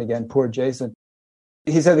Jason again, poor Jason.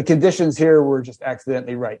 He said the conditions here were just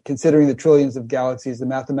accidentally right. Considering the trillions of galaxies, the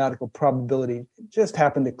mathematical probability just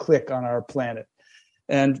happened to click on our planet.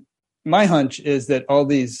 And my hunch is that all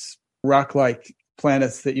these rock-like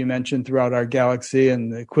planets that you mentioned throughout our galaxy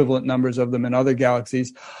and the equivalent numbers of them in other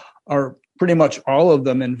galaxies are pretty much all of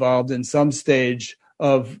them involved in some stage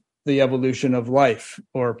of the evolution of life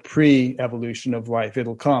or pre-evolution of life.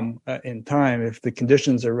 It'll come in time if the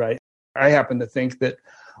conditions are right. I happen to think that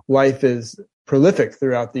life is prolific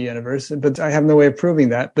throughout the universe, but I have no way of proving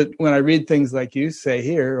that. But when I read things like you say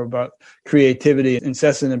here about creativity,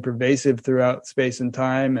 incessant and pervasive throughout space and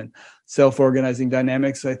time and self-organizing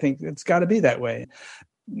dynamics, I think it's got to be that way.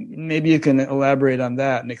 Maybe you can elaborate on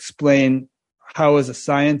that and explain how, as a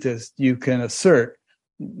scientist, you can assert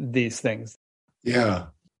these things. Yeah.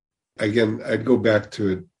 Again, I'd go back to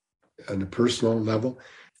it on a personal level.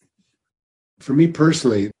 For me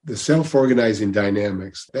personally, the self-organizing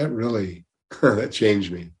dynamics, that really that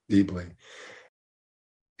changed me deeply.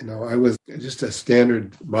 I was just a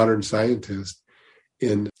standard modern scientist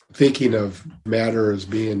in thinking of matter as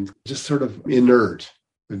being just sort of inert,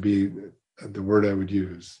 would be the word I would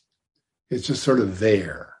use. It's just sort of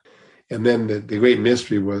there. And then the great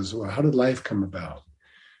mystery was, well, how did life come about?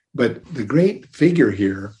 But the great figure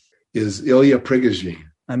here is Ilya Prigogine.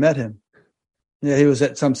 I met him. Yeah, he was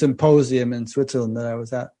at some symposium in Switzerland that I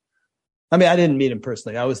was at. I mean, I didn't meet him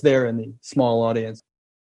personally. I was there in the small audience.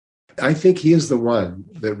 I think he is the one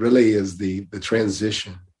that really is the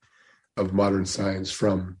transition of modern science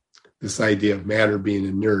from this idea of matter being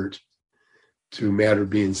inert to matter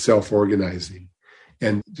being self-organizing.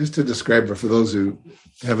 And just to describe it for those who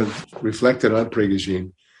haven't reflected on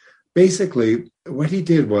Prigogine, basically what he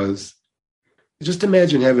did was, just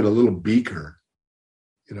imagine having a little beaker,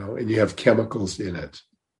 and you have chemicals in it.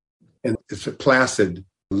 And it's a placid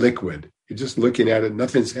liquid. You're just looking at it,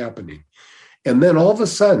 nothing's happening. And then all of a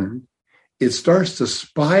sudden, it starts to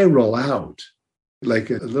spiral out like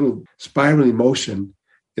a little spiraling motion.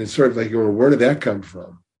 And it's sort of like, where did that come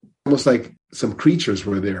from? Almost like some creatures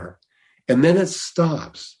were there. And then it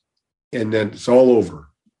stops. And then it's all over.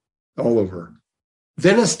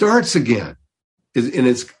 Then it starts again. And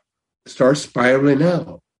it starts spiraling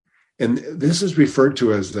out. And this is referred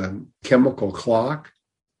to as the chemical clock.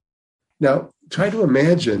 Now, try to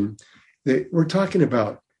imagine that we're talking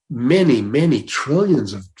about many, many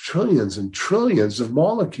trillions and trillions of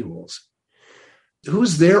molecules.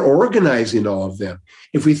 Who's there organizing all of them?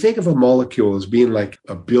 If we think of a molecule as being like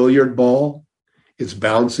a billiard ball, it's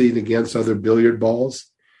bouncing against other billiard balls.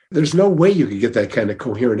 There's no way you could get that kind of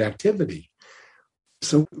coherent activity.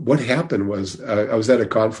 So what happened was I was at a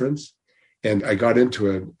conference and I got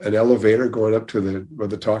into an elevator going up to where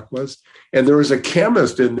the talk was. And there was a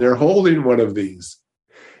chemist in there holding one of these.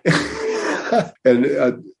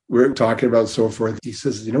 And we're talking about so forth. He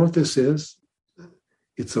says, you know what this is?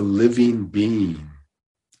 It's a living being.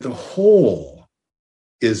 The whole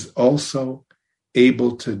is also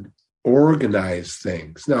able to organize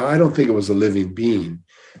things. Now, I don't think it was a living being,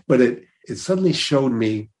 but it suddenly showed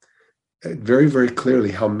me very, very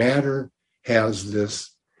clearly how matter has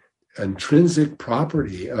this intrinsic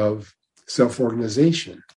property of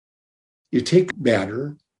self-organization. You take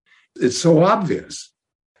matter, it's so obvious.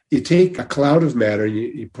 You take a cloud of matter,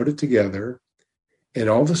 you put it together, and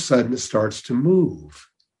all of a sudden it starts to move.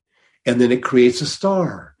 And then it creates a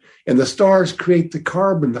star. And the stars create the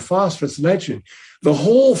carbon, the phosphorus, the nitrogen. The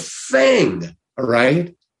whole thing, all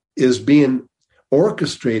right, is being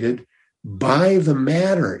orchestrated by the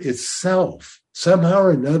matter itself. Somehow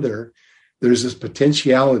or another, there's this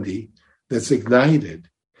potentiality that's ignited.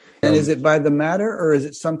 And is it by the matter, or is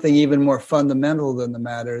it something even more fundamental than the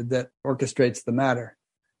matter that orchestrates the matter?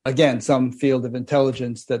 Again, some field of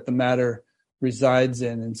intelligence that the matter resides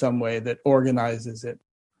in some way that organizes it.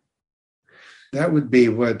 That would be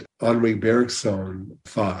what Henri Bergson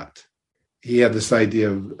thought. He had this idea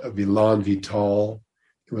of élan vital.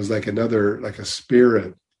 It was like a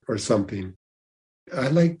spirit or something. I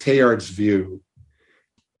like Teilhard's view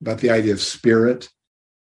about the idea of spirit.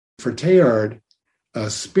 For Teilhard, a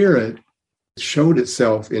spirit showed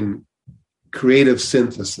itself in creative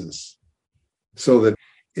synthesis, so that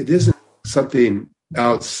it isn't something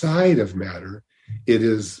outside of matter. It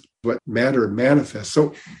is what matter manifests.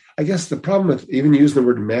 So I guess the problem with even using the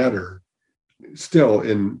word matter, still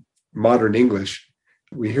in modern English,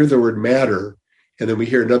 we hear the word matter and then we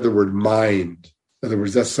hear another word mind. In other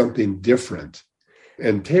words, that's something different.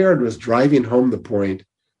 And Teilhard was driving home the point,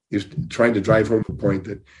 he was trying to drive home the point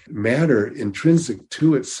that matter intrinsic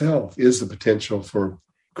to itself is the potential for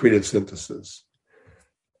creative synthesis.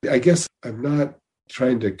 I guess I'm not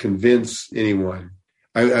trying to convince anyone.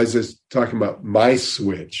 I was just talking about my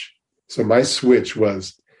switch. So my switch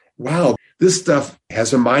was, wow, this stuff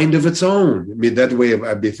has a mind of its own. I mean, that's the way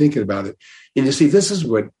I'd be thinking about it. And you see, this is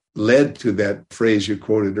what led to that phrase you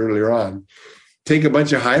quoted earlier on. Take a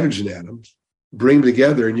bunch of hydrogen atoms, bring them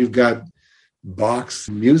together, and you've got Bach's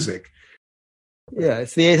music. Yeah,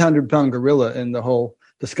 it's the 800-pound gorilla in the whole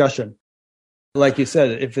discussion. Like you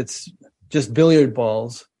said, if it's just billiard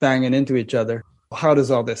balls banging into each other, how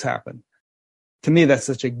does all this happen? To me, that's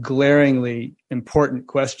such a glaringly important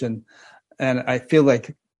question. And I feel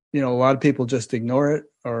like, a lot of people just ignore it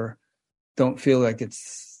or don't feel like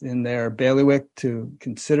it's in their bailiwick to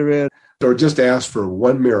consider it. Or just ask for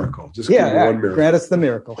one miracle. Just give me one miracle. Grant us the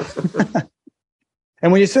miracle.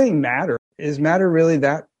 And when you're saying matter, is matter really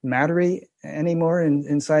that mattery anymore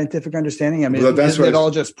in scientific understanding? I mean, isn't it all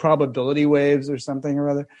just probability waves or something or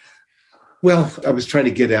other? Well, I was trying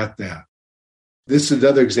to get at that. This is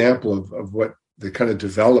another example of what the kind of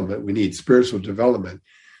development we need, spiritual development,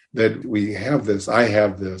 that we have this, I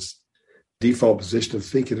have this default position of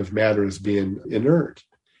thinking of matter as being inert.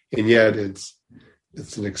 And yet it's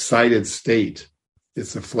an excited state.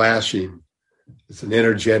 It's a flashing, it's an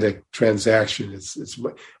energetic transaction. It's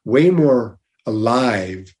way more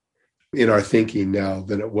alive in our thinking now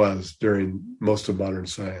than it was during most of modern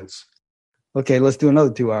science. Okay, let's do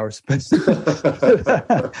another 2 hours. We're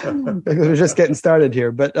just getting started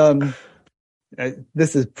here. But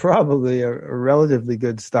this is probably a relatively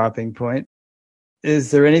good stopping point.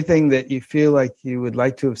 Is there anything that you feel like you would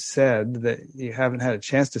like to have said that you haven't had a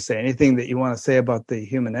chance to say? Anything that you want to say about the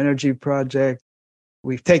Human Energy Project?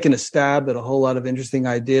 We've taken a stab at a whole lot of interesting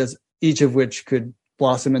ideas, each of which could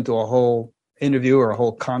blossom into a whole interview or a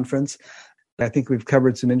whole conference. I think we've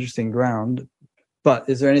covered some interesting ground. But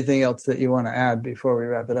is there anything else that you want to add before we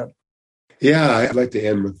wrap it up? Yeah, I'd like to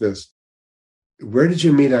end with this. Where did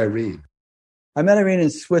you meet Irene? I met Irene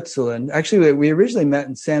in Switzerland. Actually, we originally met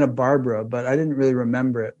in Santa Barbara, but I didn't really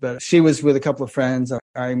remember it. But she was with a couple of friends.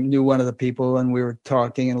 I knew one of the people, and we were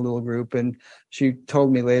talking in a little group. And she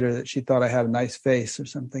told me later that she thought I had a nice face or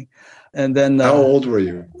something. And then, how old were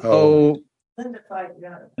you? Linda thought you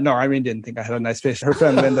got it. No, Irene didn't think I had a nice face. Her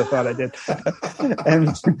friend Linda thought I did.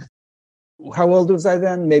 And how old was I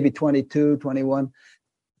then? Maybe 22, 21.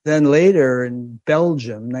 Then later in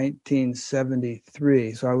Belgium,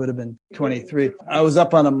 1973, so I would have been 23. I was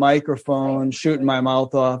up on a microphone shooting my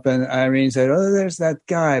mouth off, and Irene said, "Oh, there's that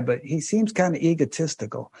guy, but he seems kind of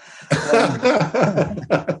egotistical."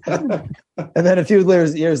 And then a few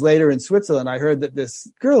years later in Switzerland, I heard that this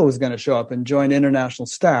girl was going to show up and join international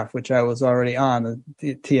staff, which I was already on,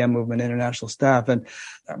 the TM Movement international staff. And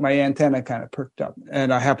my antenna kind of perked up,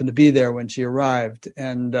 and I happened to be there when she arrived,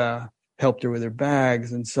 and helped her with her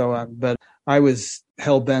bags and so on. But I was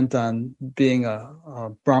hell-bent on being a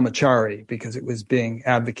brahmachari because it was being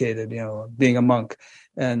advocated, being a monk.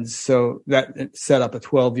 And so that set up a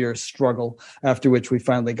 12-year struggle, after which we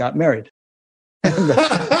finally got married. And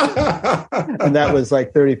that was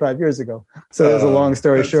like 35 years ago. So that was a long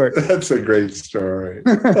story short. That's a great story.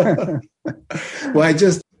 Well, I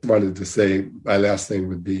just wanted to say my last thing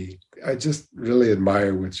would be, I just really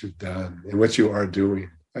admire what you've done and what you are doing.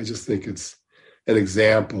 I just think it's an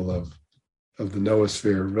example of the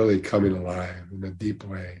noosphere really coming alive in a deep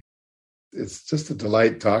way. It's just a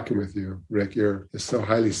delight talking with you, Rick. You're so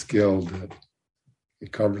highly skilled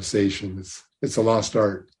at conversation. It's a lost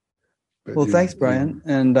art. Well, thanks, Brian.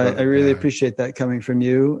 And I really appreciate that coming from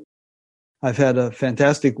you. I've had a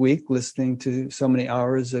fantastic week listening to so many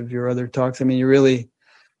hours of your other talks. I mean,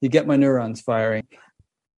 you get my neurons firing.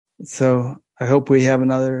 So I hope we have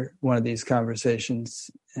another one of these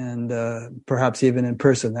conversations, and perhaps even in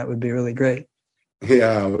person. That would be really great.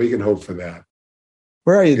 Yeah, we can hope for that.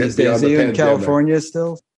 Where are you these days? Are you in California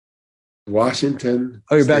still? Washington.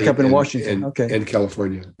 Oh, you're back up in Washington. Okay. In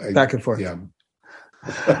California. Back and forth. Yeah.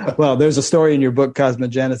 Well, there's a story in your book,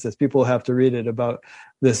 Cosmogenesis. People have to read it about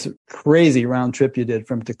this crazy round trip you did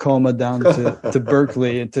from Tacoma down to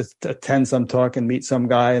Berkeley and to attend some talk and meet some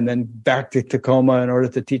guy, and then back to Tacoma in order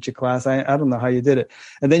to teach a class. I don't know how you did it.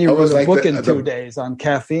 And then you wrote a book in 2 days on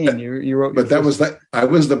caffeine. You wrote. But that was like, I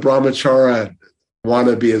was the Brahmachara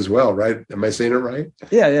wannabe as well, right? Am I saying it right?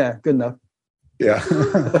 Yeah, good enough. Yeah.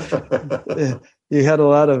 You had a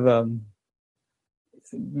lot of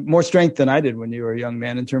more strength than I did when you were a young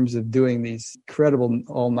man in terms of doing these incredible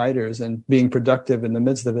all-nighters and being productive in the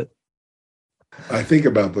midst of it. I think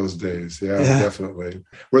about those days. Yeah, definitely.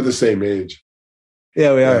 We're the same age.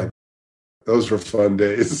 Yeah, we are. Those were fun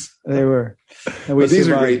days. They were. And but these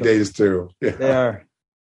are great days too. Yeah. They are.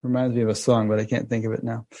 Reminds me of a song, but I can't think of it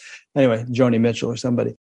now. Anyway, Joni Mitchell or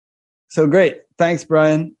somebody. So great. Thanks,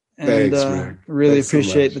 Brian. And thanks, Rick. Really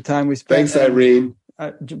appreciate the time we spent. Thanks, Irene.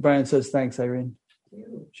 Brian says thanks, Irene.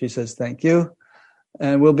 She says thank you.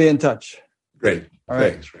 And we'll be in touch. Great. All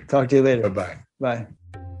right. Thanks, Rick. Talk to you later. Bye-bye. Bye.